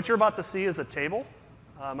 What you're about to see is a table.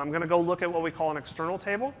 I'm going to go look at what we call an external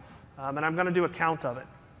table, and I'm going to do a count of it.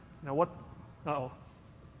 Now, what? Uh-oh.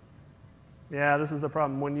 Yeah, this is the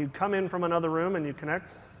problem. When you come in from another room and you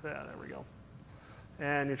connect, yeah, there we go.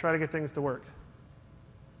 And you try to get things to work.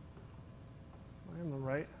 Am I on the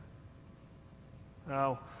right?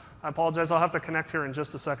 Oh, I apologize. I'll have to connect here in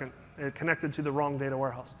just a second. It connected to the wrong data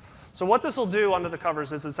warehouse. So what this will do under the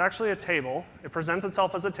covers is it's actually a table. It presents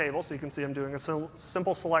itself as a table. So you can see I'm doing a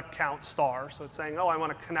simple select count star. So it's saying, oh, I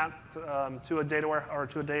want to connect to a data or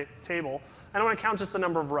to a table, and I want to count just the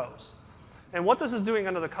number of rows. And what this is doing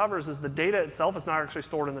under the covers is the data itself is not actually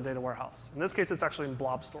stored in the data warehouse. In this case, it's actually in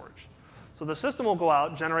blob storage. So the system will go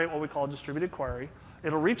out, generate what we call a distributed query.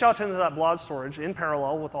 It'll reach out into that blob storage in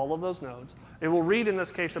parallel with all of those nodes. It will read, in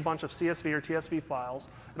this case, a bunch of CSV or TSV files.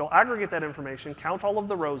 It'll aggregate that information, count all of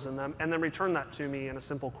the rows in them, and then return that to me in a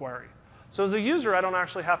simple query. So as a user, I don't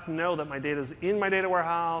actually have to know that my data is in my data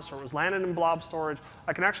warehouse or it was landed in blob storage.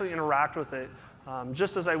 I can actually interact with it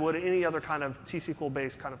just as I would any other kind of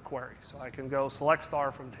T-SQL-based kind of query. So I can go select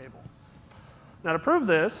star from table. Now to prove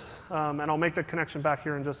this, and I'll make the connection back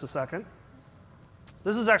here in just a second,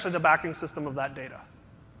 this is actually the backing system of that data.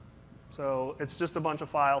 So it's just a bunch of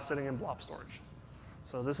files sitting in blob storage.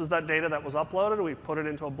 So this is that data that was uploaded. We put it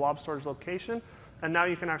into a blob storage location, and now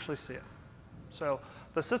you can actually see it. So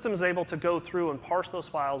the system is able to go through and parse those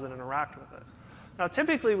files and interact with it. Now,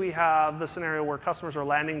 typically, we have the scenario where customers are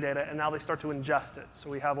landing data, and now they start to ingest it. So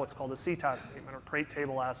we have what's called a CTAS statement, or create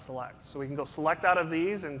table as select. So we can go select out of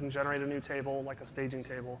these and can generate a new table, like a staging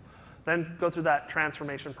table. Then go through that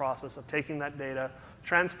transformation process of taking that data,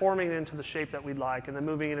 transforming it into the shape that we'd like, and then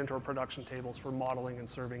moving it into our production tables for modeling and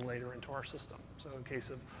serving later into our system. So in case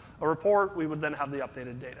of a report, we would then have the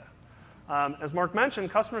updated data. As Mark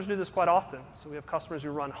mentioned, customers do this quite often. So we have customers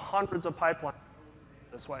who run hundreds of pipelines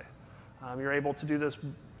this way. You're able to do this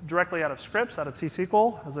directly out of scripts, out of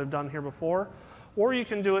T-SQL, as I've done here before. Or you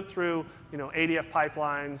can do it through ADF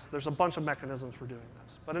pipelines. There's a bunch of mechanisms for doing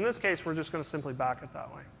this. But in this case, we're just going to simply back it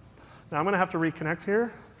that way. Now, I'm going to have to reconnect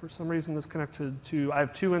here. For some reason, this connected to, I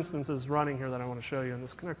have 2 instances running here that I want to show you, and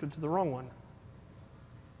this connected to the wrong one.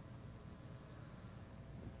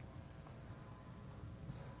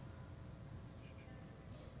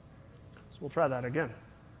 So we'll try that again.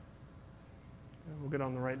 We'll get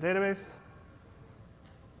on the right database.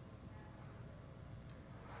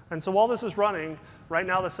 And so while this is running, right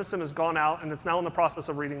now the system has gone out, and it's now in the process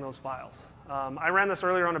of reading those files. I ran this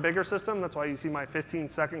earlier on a bigger system. That's why you see my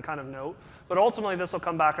 15-second kind of note. But ultimately, this will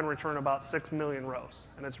come back and return about 6 million rows.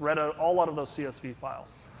 And it's read all out of those CSV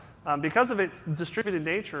files. Because of its distributed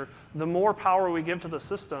nature, the more power we give to the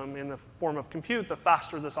system in the form of compute, the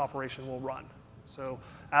faster this operation will run. So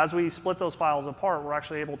as we split those files apart, we're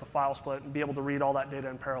actually able to file split and be able to read all that data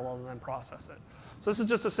in parallel and then process it. So this is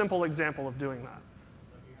just a simple example of doing that.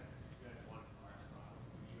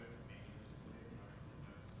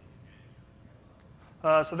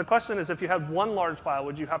 So the question is, if you had one large file,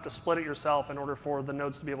 would you have to split it yourself in order for the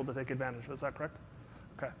nodes to be able to take advantage? Is that correct?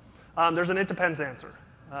 Okay. There's an it depends answer.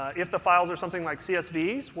 If the files are something like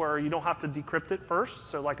CSVs, where you don't have to decrypt it first,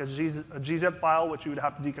 so like a gzip file, which you would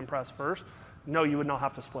have to decompress first, no, you would not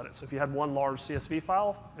have to split it. So if you had one large CSV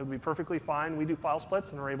file, it would be perfectly fine. We do file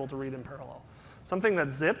splits, and we're able to read in parallel. Something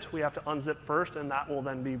that's zipped, we have to unzip first, and that will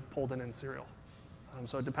then be pulled in serial.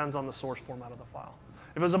 So it depends on the source format of the file.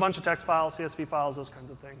 If it was a bunch of text files, CSV files, those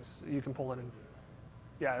kinds of things, you can pull it in.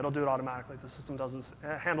 Yeah, it'll do it automatically. The system does this,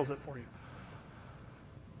 it handles it for you.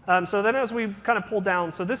 So then as we kind of pull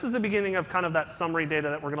down, so this is the beginning of kind of that summary data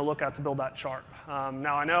that we're going to look at to build that chart.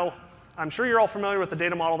 Now I'm sure you're all familiar with the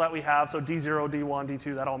data model that we have, so D0, D1,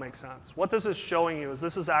 D2, that all makes sense. What this is showing you is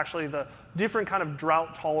this is actually the different kind of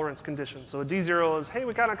drought tolerance conditions. So a D0 is, hey,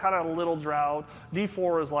 we kind of a little drought.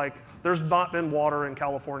 D4 is like, there's not been water in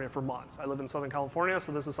California for months. I live in Southern California,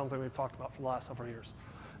 so this is something we've talked about for the last several years.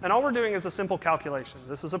 And all we're doing is a simple calculation.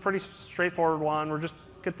 This is a pretty straightforward one. We're just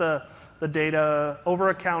get the data over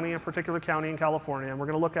a county, a particular county in California, and we're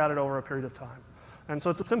going to look at it over a period of time. And so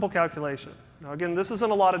it's a simple calculation. Now again, this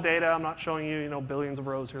isn't a lot of data. I'm not showing you, billions of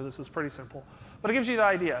rows here. This is pretty simple. But it gives you the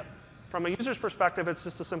idea. From a user's perspective, it's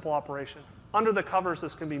just a simple operation. Under the covers,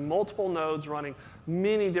 this can be multiple nodes running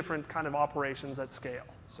many different kind of operations at scale.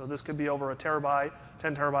 So this could be over a terabyte,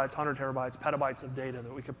 10 terabytes, 100 terabytes, petabytes of data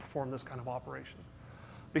that we could perform this kind of operation.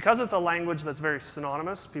 Because it's a language that's very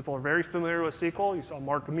synonymous, people are very familiar with SQL. You saw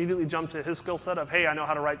Mark immediately jump to his skill set of, hey, I know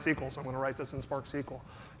how to write SQL, so I'm going to write this in Spark SQL.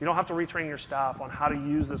 You don't have to retrain your staff on how to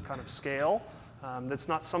use this kind of scale. That's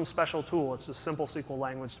not some special tool. It's just simple SQL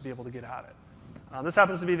language to be able to get at it. This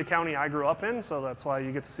happens to be the county I grew up in, so that's why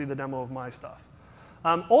you get to see the demo of my stuff.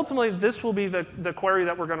 Ultimately, this will be the query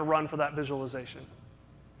that we're going to run for that visualization.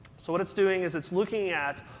 So what it's doing is it's looking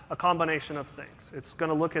at a combination of things. It's going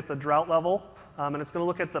to look at the drought level, and it's going to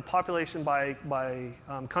look at the population by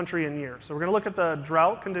country and year. So we're going to look at the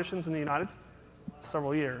drought conditions in the United States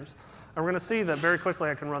several years, and we're going to see that very quickly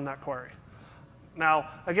I can run that query. Now,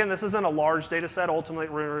 again, this isn't a large data set. Ultimately,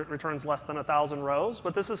 it returns less than 1,000 rows,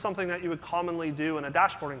 but this is something that you would commonly do in a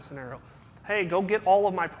dashboarding scenario. Hey, go get all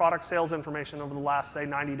of my product sales information over the last, say,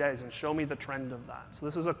 90 days and show me the trend of that. So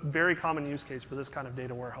this is a very common use case for this kind of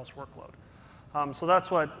data warehouse workload. So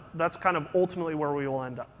that's kind of ultimately where we will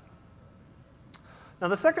end up. Now,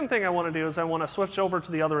 the second thing I want to do is I want to switch over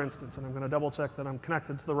to the other instance, and I'm going to double check that I'm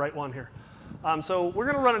connected to the right one here. So we're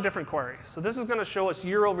going to run a different query. So this is going to show us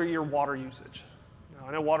year-over-year water usage. Now,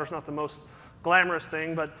 I know water's not the most glamorous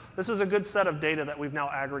thing, but this is a good set of data that we've now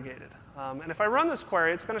aggregated. And if I run this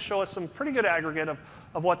query, it's going to show us some pretty good aggregate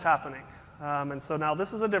of what's happening. And so now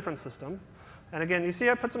this is a different system. And again, you see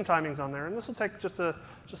I put some timings on there, and this will take just a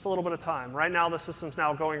little bit of time. Right now, the system's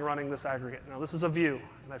now running this aggregate. Now, this is a view,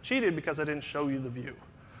 and I've cheated because I didn't show you the view.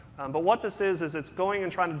 But what this is it's going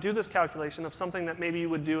and trying to do this calculation of something that maybe you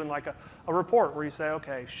would do in like a report where you say,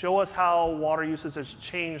 okay, show us how water usage has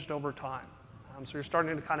changed over time. So you're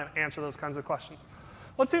starting to kind of answer those kinds of questions.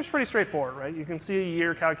 Well, it seems pretty straightforward, right? You can see a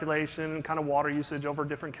year calculation and kind of water usage over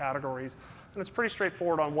different categories, and it's pretty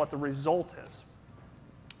straightforward on what the result is.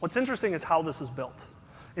 What's interesting is how this is built.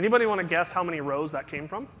 Anybody want to guess how many rows that came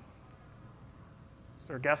from? Is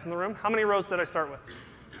there a guess in the room? How many rows did I start with?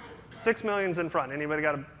 6 million's in front. Anybody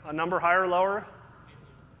got a number higher or lower?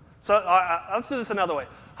 So let's do this another way.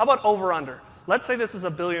 How about over under? Let's say this is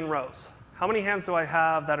 1 billion rows. How many hands do I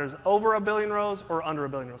have that is over 1 billion rows or under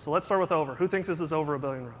 1 billion rows? So let's start with over. Who thinks this is over 1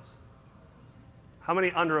 billion rows? How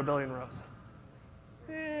many under 1 billion rows?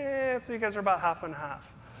 So you guys are about half and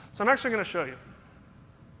half. So I'm actually going to show you.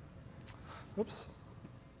 Oops.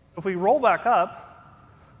 If we roll back up,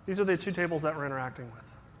 these are the two tables that we're interacting with.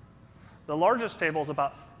 The largest table is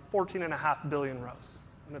about 14.5 billion rows.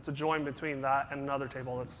 And it's a join between that and another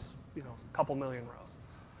table that's a couple million rows.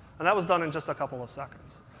 And that was done in just a couple of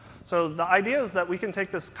seconds. So the idea is that we can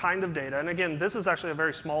take this kind of data, and again, this is actually a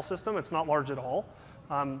very small system. It's not large at all.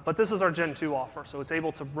 But this is our Gen 2 offer, so it's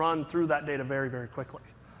able to run through that data very, very quickly.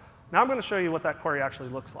 Now I'm going to show you what that query actually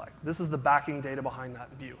looks like. This is the backing data behind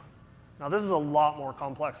that view. Now this is a lot more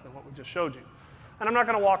complex than what we just showed you. And I'm not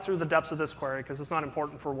going to walk through the depths of this query because it's not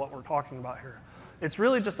important for what we're talking about here. It's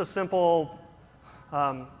really just a simple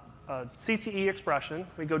CTE expression.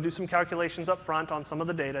 We go do some calculations up front on some of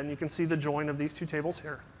the data, and you can see the join of these two tables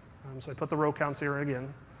here. So I put the row counts here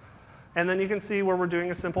again. And then you can see where we're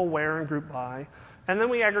doing a simple where and group by. And then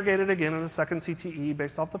we aggregate it again in a second CTE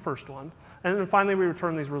based off the first one. And then finally, we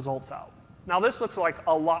return these results out. Now, this looks like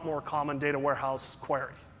a lot more common data warehouse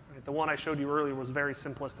query. Right? The one I showed you earlier was very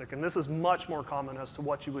simplistic. And this is much more common as to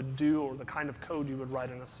what you would do or the kind of code you would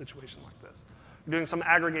write in a situation like this. You're doing some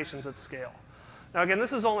aggregations at scale. Now, again,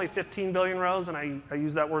 this is only 15 billion rows, and I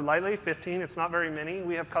use that word lightly, 15. It's not very many.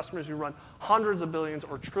 We have customers who run hundreds of billions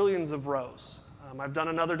or trillions of rows. I've done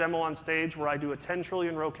another demo on stage where I do a 10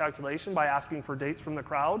 trillion row calculation by asking for dates from the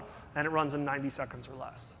crowd, and it runs in 90 seconds or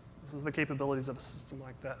less. This is the capabilities of a system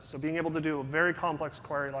like this. So being able to do a very complex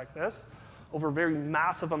query like this over very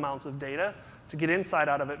massive amounts of data to get insight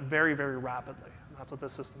out of it very, very rapidly. And that's what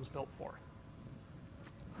this system is built for.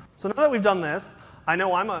 So now that we've done this, I know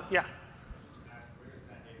yeah.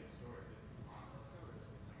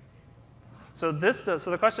 So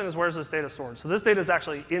the question is, where's this data stored? So this data is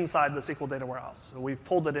actually inside the SQL data warehouse. So we've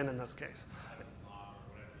pulled it in this case.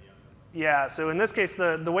 Yeah, so in this case,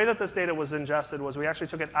 the way that this data was ingested was we actually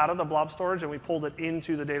took it out of the blob storage and we pulled it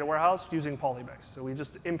into the data warehouse using Polybase. So we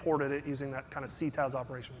just imported it using that kind of CTAS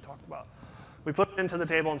operation we talked about. We put it into the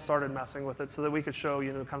table and started messing with it so that we could show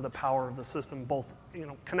kind of the power of the system, both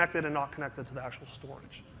connected and not connected to the actual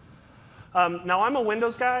storage. Now, I'm a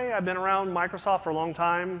Windows guy. I've been around Microsoft for a long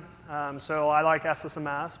time, so I like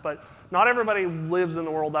SSMS, but not everybody lives in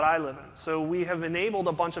the world that I live in. So we have enabled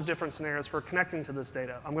a bunch of different scenarios for connecting to this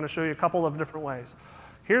data. I'm going to show you a couple of different ways.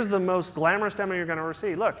 Here's the most glamorous demo you're going to ever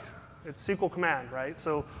see. Look, it's SQL command, right?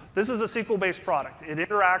 So this is a SQL-based product. It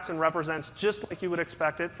interacts and represents just like you would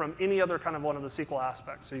expect it from any other kind of one of the SQL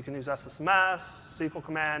aspects. So you can use SSMS, SQL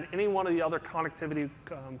command, any one of the other connectivity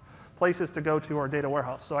places to go to our data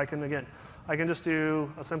warehouse. So I can just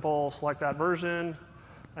do a simple select that version,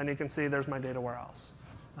 and you can see there's my data warehouse.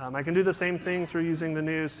 I can do the same thing through using the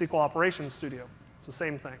new SQL Operations Studio. It's the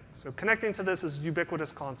same thing. So connecting to this is a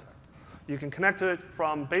ubiquitous concept. You can connect to it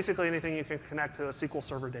from basically anything you can connect to a SQL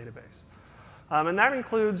Server database. And that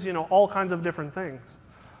includes all kinds of different things.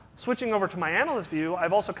 Switching over to my analyst view,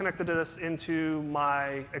 I've also connected this into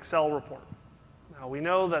my Excel report. Now, we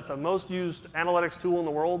know that the most used analytics tool in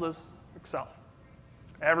the world is Excel.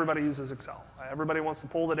 Everybody uses Excel. Everybody wants to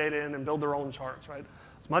pull the data in and build their own charts, right?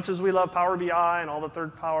 As much as we love Power BI and all the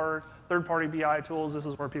third-party BI tools, this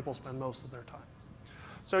is where people spend most of their time.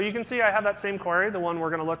 So you can see I have that same query, the one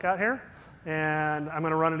we're going to look at here. And I'm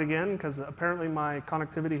going to run it again, because apparently my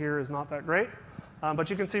connectivity here is not that great.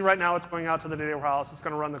 But you can see right now it's going out to the data warehouse. It's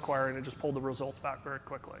going to run the query, and it just pulled the results back very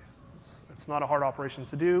quickly. It's not a hard operation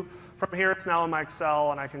to do. From here, it's now in my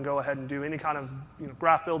Excel, and I can go ahead and do any kind of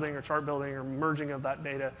graph building or chart building or merging of that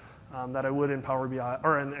data that I would in Power BI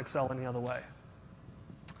or in Excel any other way.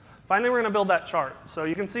 Finally, we're going to build that chart. So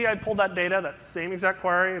you can see I pulled that data, that same exact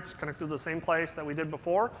query. It's connected to the same place that we did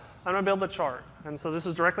before. I'm going to build the chart. And so this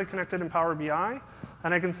is directly connected in Power BI,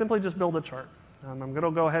 and I can simply just build a chart. I'm going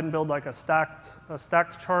to go ahead and build like a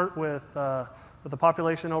stacked chart with the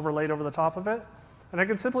population overlaid over the top of it. And I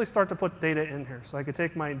can simply start to put data in here. So I could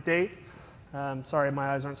take my date. Sorry,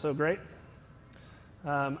 my eyes aren't so great.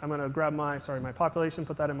 I'm going to grab my population,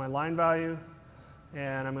 put that in my line value.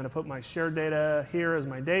 And I'm going to put my shared data here as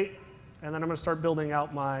my date. And then I'm going to start building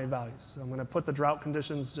out my values. So I'm going to put the drought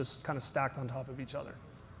conditions just kind of stacked on top of each other.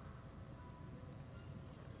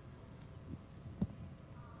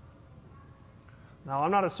 Now,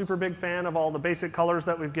 I'm not a super big fan of all the basic colors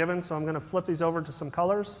that we've given, so I'm going to flip these over to some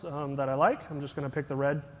colors that I like. I'm just going to pick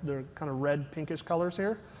the kind of red, pinkish colors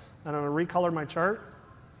here. And I'm going to recolor my chart.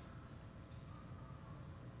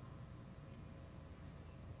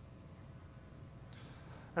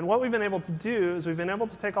 And what we've been able to do is we've been able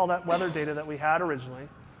to take all that weather data that we had originally.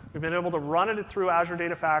 We've been able to run it through Azure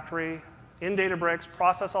Data Factory, in Databricks,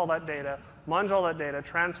 process all that data, munge all that data,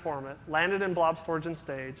 transform it, land it in blob storage and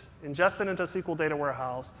stage, ingest it into SQL Data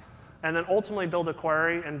Warehouse, and then ultimately build a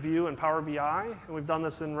query and view in Power BI. And we've done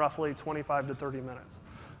this in roughly 25 to 30 minutes.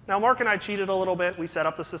 Now, Mark and I cheated a little bit. We set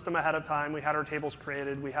up the system ahead of time. We had our tables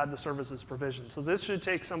created. We had the services provisioned. So this should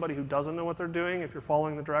take somebody who doesn't know what they're doing, if you're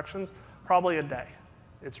following the directions, probably a day.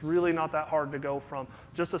 It's really not that hard to go from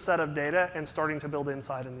just a set of data and starting to build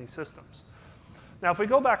insight in these systems. Now, if we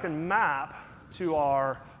go back and map to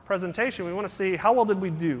our presentation, we want to see how well did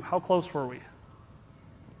we do? How close were we?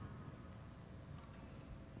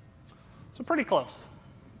 So pretty close.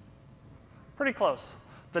 Pretty close.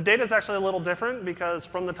 The data is actually a little different because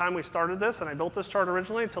from the time we started this, and I built this chart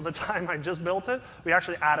originally, till the time I just built it, we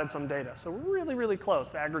actually added some data. So really, really close.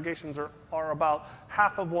 The aggregations are about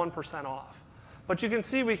half of 1% off. But you can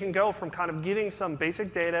see we can go from kind of getting some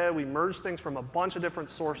basic data. We merge things from a bunch of different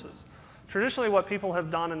sources. Traditionally, what people have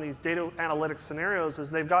done in these data analytics scenarios is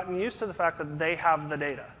they've gotten used to the fact that they have the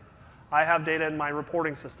data. I have data in my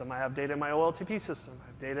reporting system. I have data in my OLTP system. I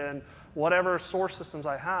have data in whatever source systems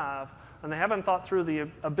I have. And they haven't thought through the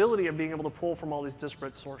ability of being able to pull from all these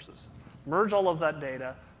disparate sources. Merge all of that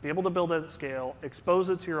data, be able to build it at scale,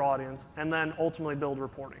 expose it to your audience, and then ultimately build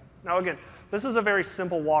reporting. Now again, this is a very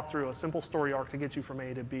simple walkthrough, a simple story arc to get you from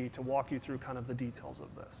A to B to walk you through kind of the details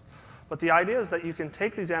of this. But the idea is that you can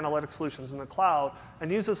take these analytic solutions in the cloud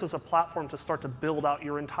and use this as a platform to start to build out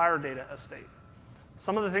your entire data estate.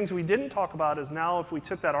 Some of the things we didn't talk about is now if we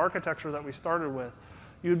took that architecture that we started with,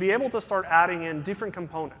 you'd be able to start adding in different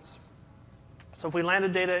components. So if we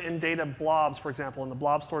landed data in data blobs, for example, in the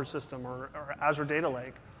blob storage system or Azure Data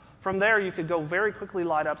Lake, from there you could go very quickly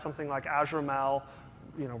light up something like Azure ML,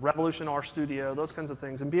 Revolution RStudio, those kinds of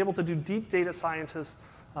things, and be able to do deep data scientist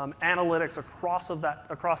analytics across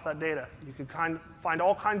that data. You could find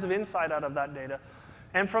all kinds of insight out of that data,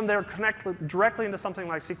 and from there connect directly into something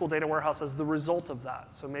like SQL Data Warehouse as the result of that.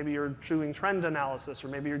 So maybe you're doing trend analysis, or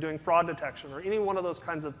maybe you're doing fraud detection, or any one of those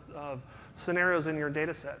kinds of scenarios in your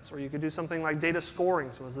data sets. Or you could do something like data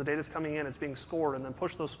scoring. So as the data's coming in, it's being scored, and then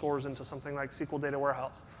push those scores into something like SQL Data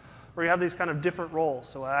Warehouse. Where you have these kind of different roles.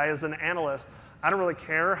 So I, as an analyst, I don't really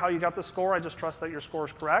care how you got the score. I just trust that your score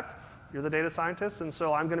is correct. You're the data scientist, and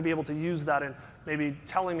so I'm going to be able to use that in maybe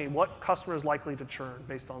telling me what customer is likely to churn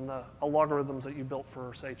based on the algorithms that you built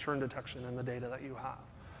for, say, churn detection and the data that you have.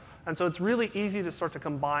 And so it's really easy to start to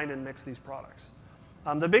combine and mix these products.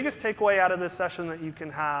 The biggest takeaway out of this session that you can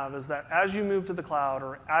have is that as you move to the cloud,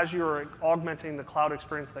 or as you're augmenting the cloud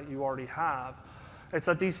experience that you already have, it's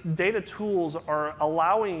that these data tools are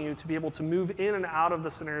allowing you to be able to move in and out of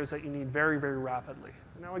the scenarios that you need very, very rapidly.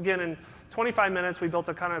 Now, again, in 25 minutes, we built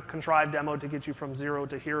a kind of contrived demo to get you from 0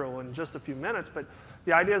 to hero in just a few minutes. But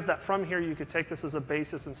the idea is that from here, you could take this as a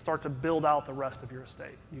basis and start to build out the rest of your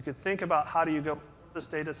estate. You could think about how do you go this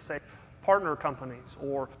data, say, partner companies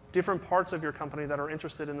or different parts of your company that are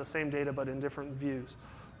interested in the same data but in different views.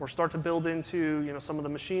 Or start to build into some of the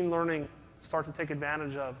machine learning, start to take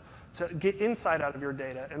advantage of, to get insight out of your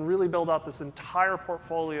data and really build out this entire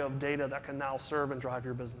portfolio of data that can now serve and drive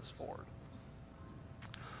your business forward.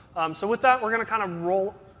 So with that, we're going to kind of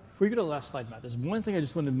roll. Before you go to the last slide, Matt, there's one thing I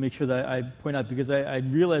just wanted to make sure that I point out, because I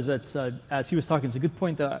realized that as he was talking, it's a good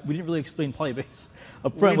point that we didn't really explain Polybase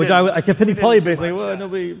up front, which I kept hitting Polybase, like, well,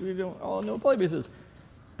 nobody, we don't all know what Polybase is.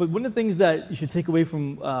 But one of the things that you should take away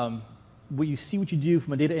from what you see what you do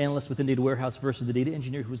from a data analyst within data warehouse versus the data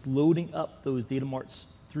engineer who is loading up those data marts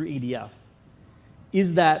through ADF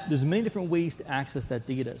is that there's many different ways to access that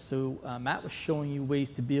data. So Matt was showing you ways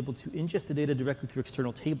to be able to ingest the data directly through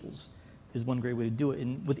external tables is one great way to do it.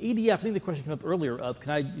 And with ADF, I think the question came up earlier of,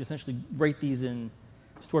 can I essentially write these in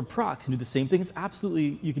stored procs and do the same thing? It's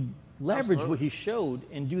absolutely, you could leverage what he showed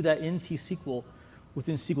and do that in T-SQL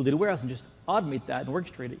within SQL Data Warehouse and just automate that and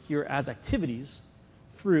orchestrate it here as activities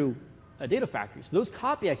through a data factory. So those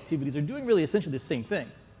copy activities are doing really essentially the same thing.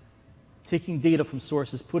 Taking data from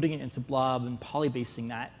sources, putting it into Blob, and polybasing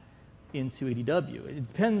that into ADW. It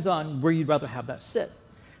depends on where you'd rather have that sit.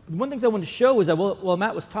 But one of the things I wanted to show is that while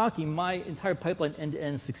Matt was talking, my entire pipeline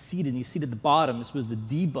end-to-end succeeded. And you see at the bottom, this was the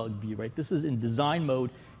debug view, right? This is in design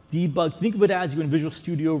mode. Debug, think of it as you're in Visual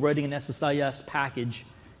Studio writing an SSIS package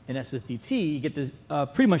in SSDT. You get this,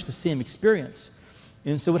 pretty much the same experience.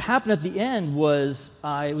 And so what happened at the end was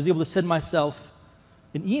I was able to send myself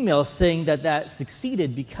an email saying that that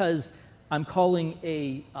succeeded because I'm calling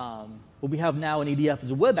what we have now in ADF is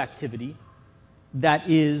a web activity that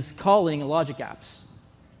is calling logic apps.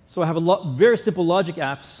 So I have a very simple logic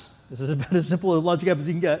apps. This is about as simple a logic app as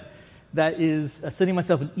you can get. That is sending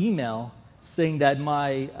myself an email saying that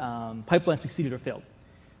my pipeline succeeded or failed.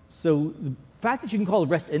 So the fact that you can call a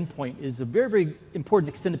REST endpoint is a very, very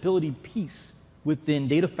important extendability piece within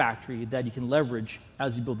Data Factory that you can leverage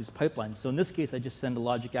as you build these pipelines. So in this case, I just send a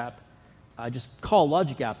logic app. I just call a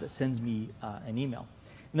logic app that sends me an email.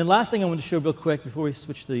 And then last thing I want to show real quick before we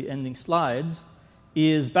switch to the ending slides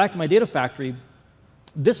is back in my Data Factory,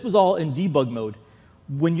 this was all in debug mode.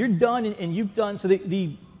 When you're done and you've done, so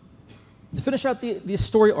to finish out the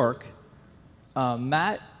story arc,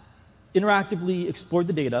 Matt interactively explored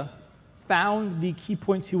the data, found the key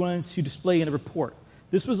points he wanted to display in a report.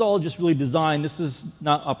 This was all just really designed. This is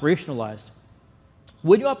not operationalized.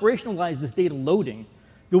 When you operationalize this data loading,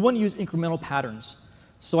 you'll want to use incremental patterns.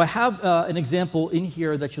 So I have an example in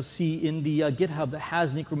here that you'll see in the GitHub that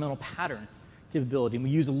has an incremental pattern capability. And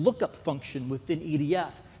we use a lookup function within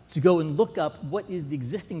ADF to go and look up what is the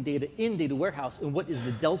existing data in data warehouse and what is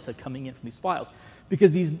the delta coming in from these files.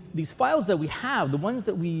 Because these files that we have, the ones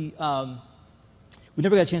that we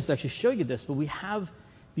never got a chance to actually show you this, but we have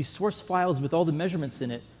these source files with all the measurements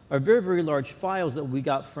in it are very, very large files that we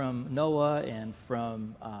got from NOAA and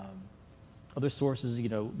from other sources. You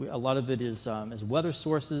know, a lot of it is weather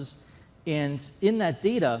sources. And in that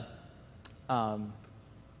data,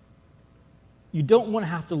 you don't want to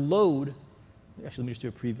have to load. Actually, let me just do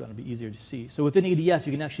a preview. It'll be easier to see. So within ADF,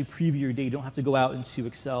 you can actually preview your data. You don't have to go out into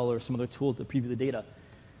Excel or some other tool to preview the data.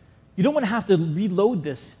 You don't want to have to reload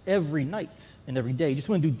this every night and every day. You just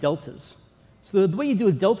want to do deltas. So the way you do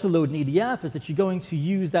a delta load in ADF is that you're going to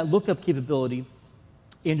use that lookup capability,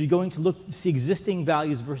 and you're going to look to see existing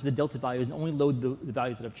values versus the delta values and only load the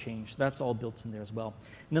values that have changed. That's all built in there as well.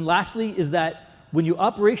 And then lastly is that when you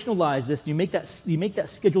operationalize this, you make that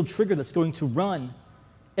scheduled trigger that's going to run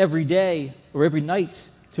every day or every night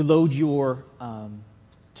to load your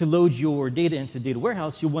data into data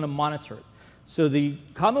warehouse. You'll want to monitor it. So the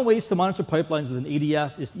common ways to monitor pipelines within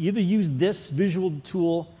ADF is to either use this visual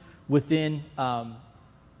tool directly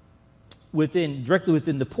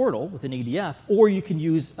within the portal within ADF, or you can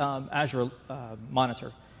use Azure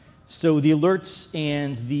Monitor. So the alerts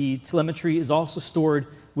and the telemetry is also stored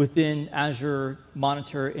within Azure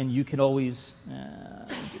Monitor, and you can always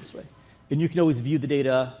this way. And you can always view the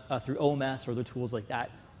data through OMS or other tools like that,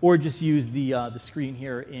 or just use the screen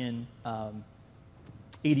here in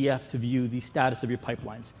ADF to view the status of your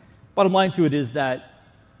pipelines. Bottom line to it is that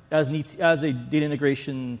as a data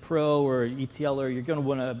integration pro or ETLer, you're going to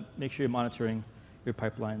want to make sure you're monitoring your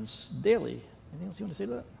pipelines daily. Anything else you want to say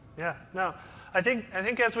to that? Yeah, no. I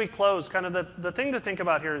think as we close, kind of the thing to think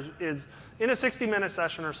about here is in a 60-minute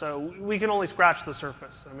session or so, we can only scratch the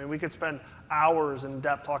surface. I mean, we could spend hours in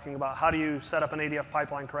depth talking about how do you set up an ADF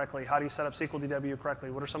pipeline correctly, how do you set up SQL DW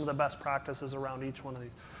correctly, what are some of the best practices around each one of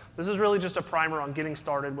these. This is really just a primer on getting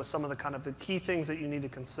started with some of the key things that you need to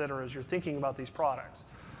consider as you're thinking about these products.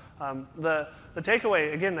 The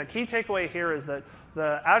takeaway, again, the key takeaway here is that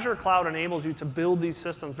the Azure cloud enables you to build these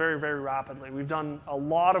systems very, very rapidly. We've done a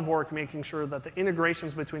lot of work making sure that the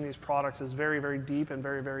integrations between these products is very, very deep and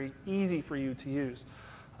very, very easy for you to use.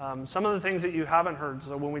 Some of the things that you haven't heard,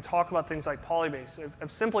 so when we talk about things like Polybase,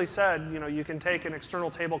 I've simply said, you can take an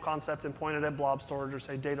external table concept and point it at blob storage or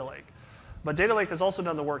say data lake. But Data Lake has also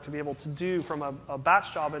done the work to be able to do from a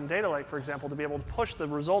batch job in Data Lake, for example, to be able to push the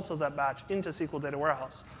results of that batch into SQL Data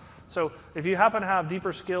Warehouse. So if you happen to have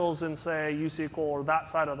deeper skills in, say, USQL or that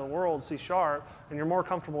side of the world, C#, and you're more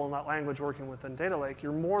comfortable in that language working within Data Lake,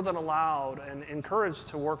 you're more than allowed and encouraged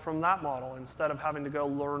to work from that model instead of having to go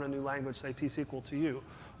learn a new language, say T-SQL to you.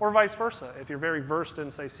 Or vice versa. If you're very versed in,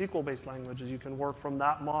 say, SQL-based languages, you can work from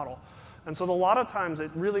that model. And so a lot of times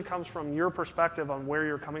it really comes from your perspective on where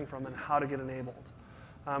you're coming from and how to get enabled.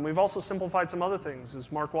 We've also simplified some other things,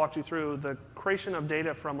 as Mark walked you through, the creation of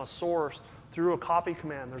data from a source through a copy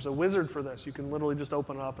command. There's a wizard for this. You can literally just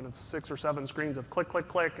open it up, and it's 6 or 7 screens of click, click,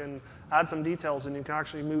 click, and add some details, and you can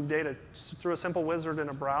actually move data through a simple wizard in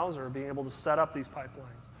a browser, being able to set up these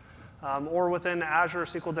pipelines. Or within Azure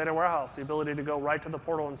SQL Data Warehouse, the ability to go right to the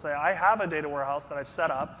portal and say, I have a data warehouse that I've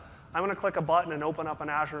set up. I'm going to click a button and open up an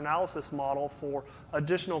Azure analysis model for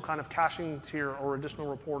additional kind of caching tier or additional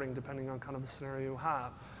reporting, depending on kind of the scenario you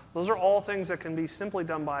have. Those are all things that can be simply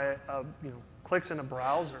done by clicks in a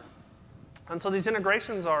browser. And so these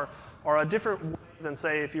integrations are a different way than,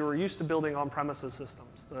 say, if you were used to building on-premises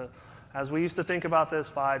systems. As we used to think about this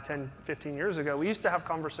 5, 10, 15 years ago, we used to have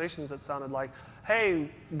conversations that sounded like, hey,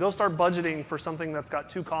 go start budgeting for something that's got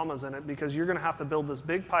 2 commas in it because you're going to have to build this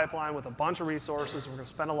big pipeline with a bunch of resources. And we're going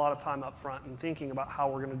to spend a lot of time up front in thinking about how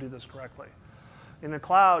we're going to do this correctly. In the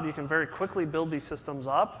cloud, you can very quickly build these systems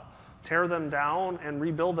up, tear them down, and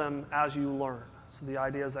rebuild them as you learn. So the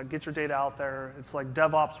idea is that get your data out there. It's like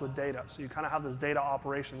DevOps with data. So you kind of have this data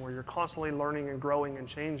operation where you're constantly learning and growing and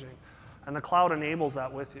changing. And the cloud enables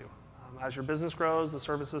that with you. As your business grows, the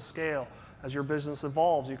services scale. As your business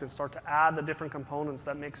evolves, you can start to add the different components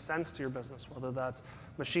that make sense to your business, whether that's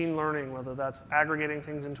machine learning, whether that's aggregating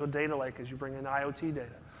things into a data lake as you bring in IoT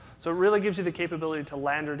data. So it really gives you the capability to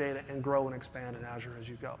land your data and grow and expand in Azure as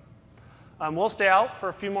you go. We'll stay out for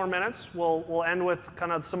a few more minutes. We'll end with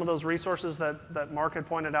kind of some of those resources that Mark had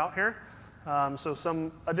pointed out here. So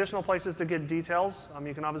some additional places to get details.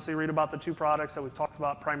 You can obviously read about the 2 products that we've talked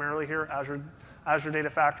about primarily here, Azure Data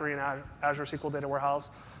Factory and Azure SQL Data Warehouse.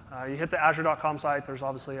 You hit the azure.com site. There's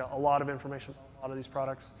obviously a lot of information on a lot of these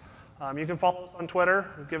products. You can follow us on Twitter.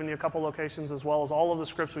 We've given you a couple locations, as well as all of the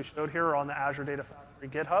scripts we showed here are on the Azure Data Factory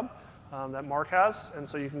GitHub that Mark has, and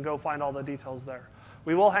so you can go find all the details there.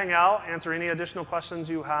 We will hang out, answer any additional questions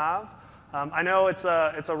you have. I know it's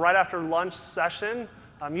a right after lunch session.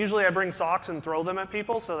 Usually I bring socks and throw them at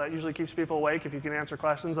people, so that usually keeps people awake if you can answer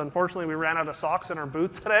questions. Unfortunately, we ran out of socks in our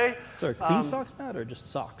booth today. Sorry, clean socks, Matt, or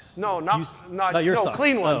just socks? No, not your no, socks.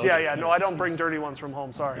 clean ones. Oh, Yeah, okay. yeah. No, I don't bring dirty ones from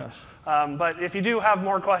home. Sorry. Oh, But if you do have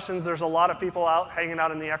more questions, there's a lot of people out hanging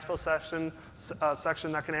out in the expo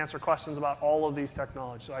section that can answer questions about all of these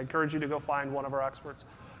technologies. So I encourage you to go find one of our experts.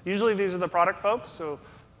 Usually these are the product folks. So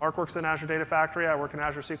Mark works in Azure Data Factory. I work in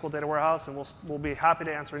Azure SQL Data Warehouse, and we'll be happy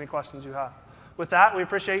to answer any questions you have. With that, we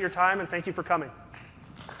appreciate your time, and thank you for coming.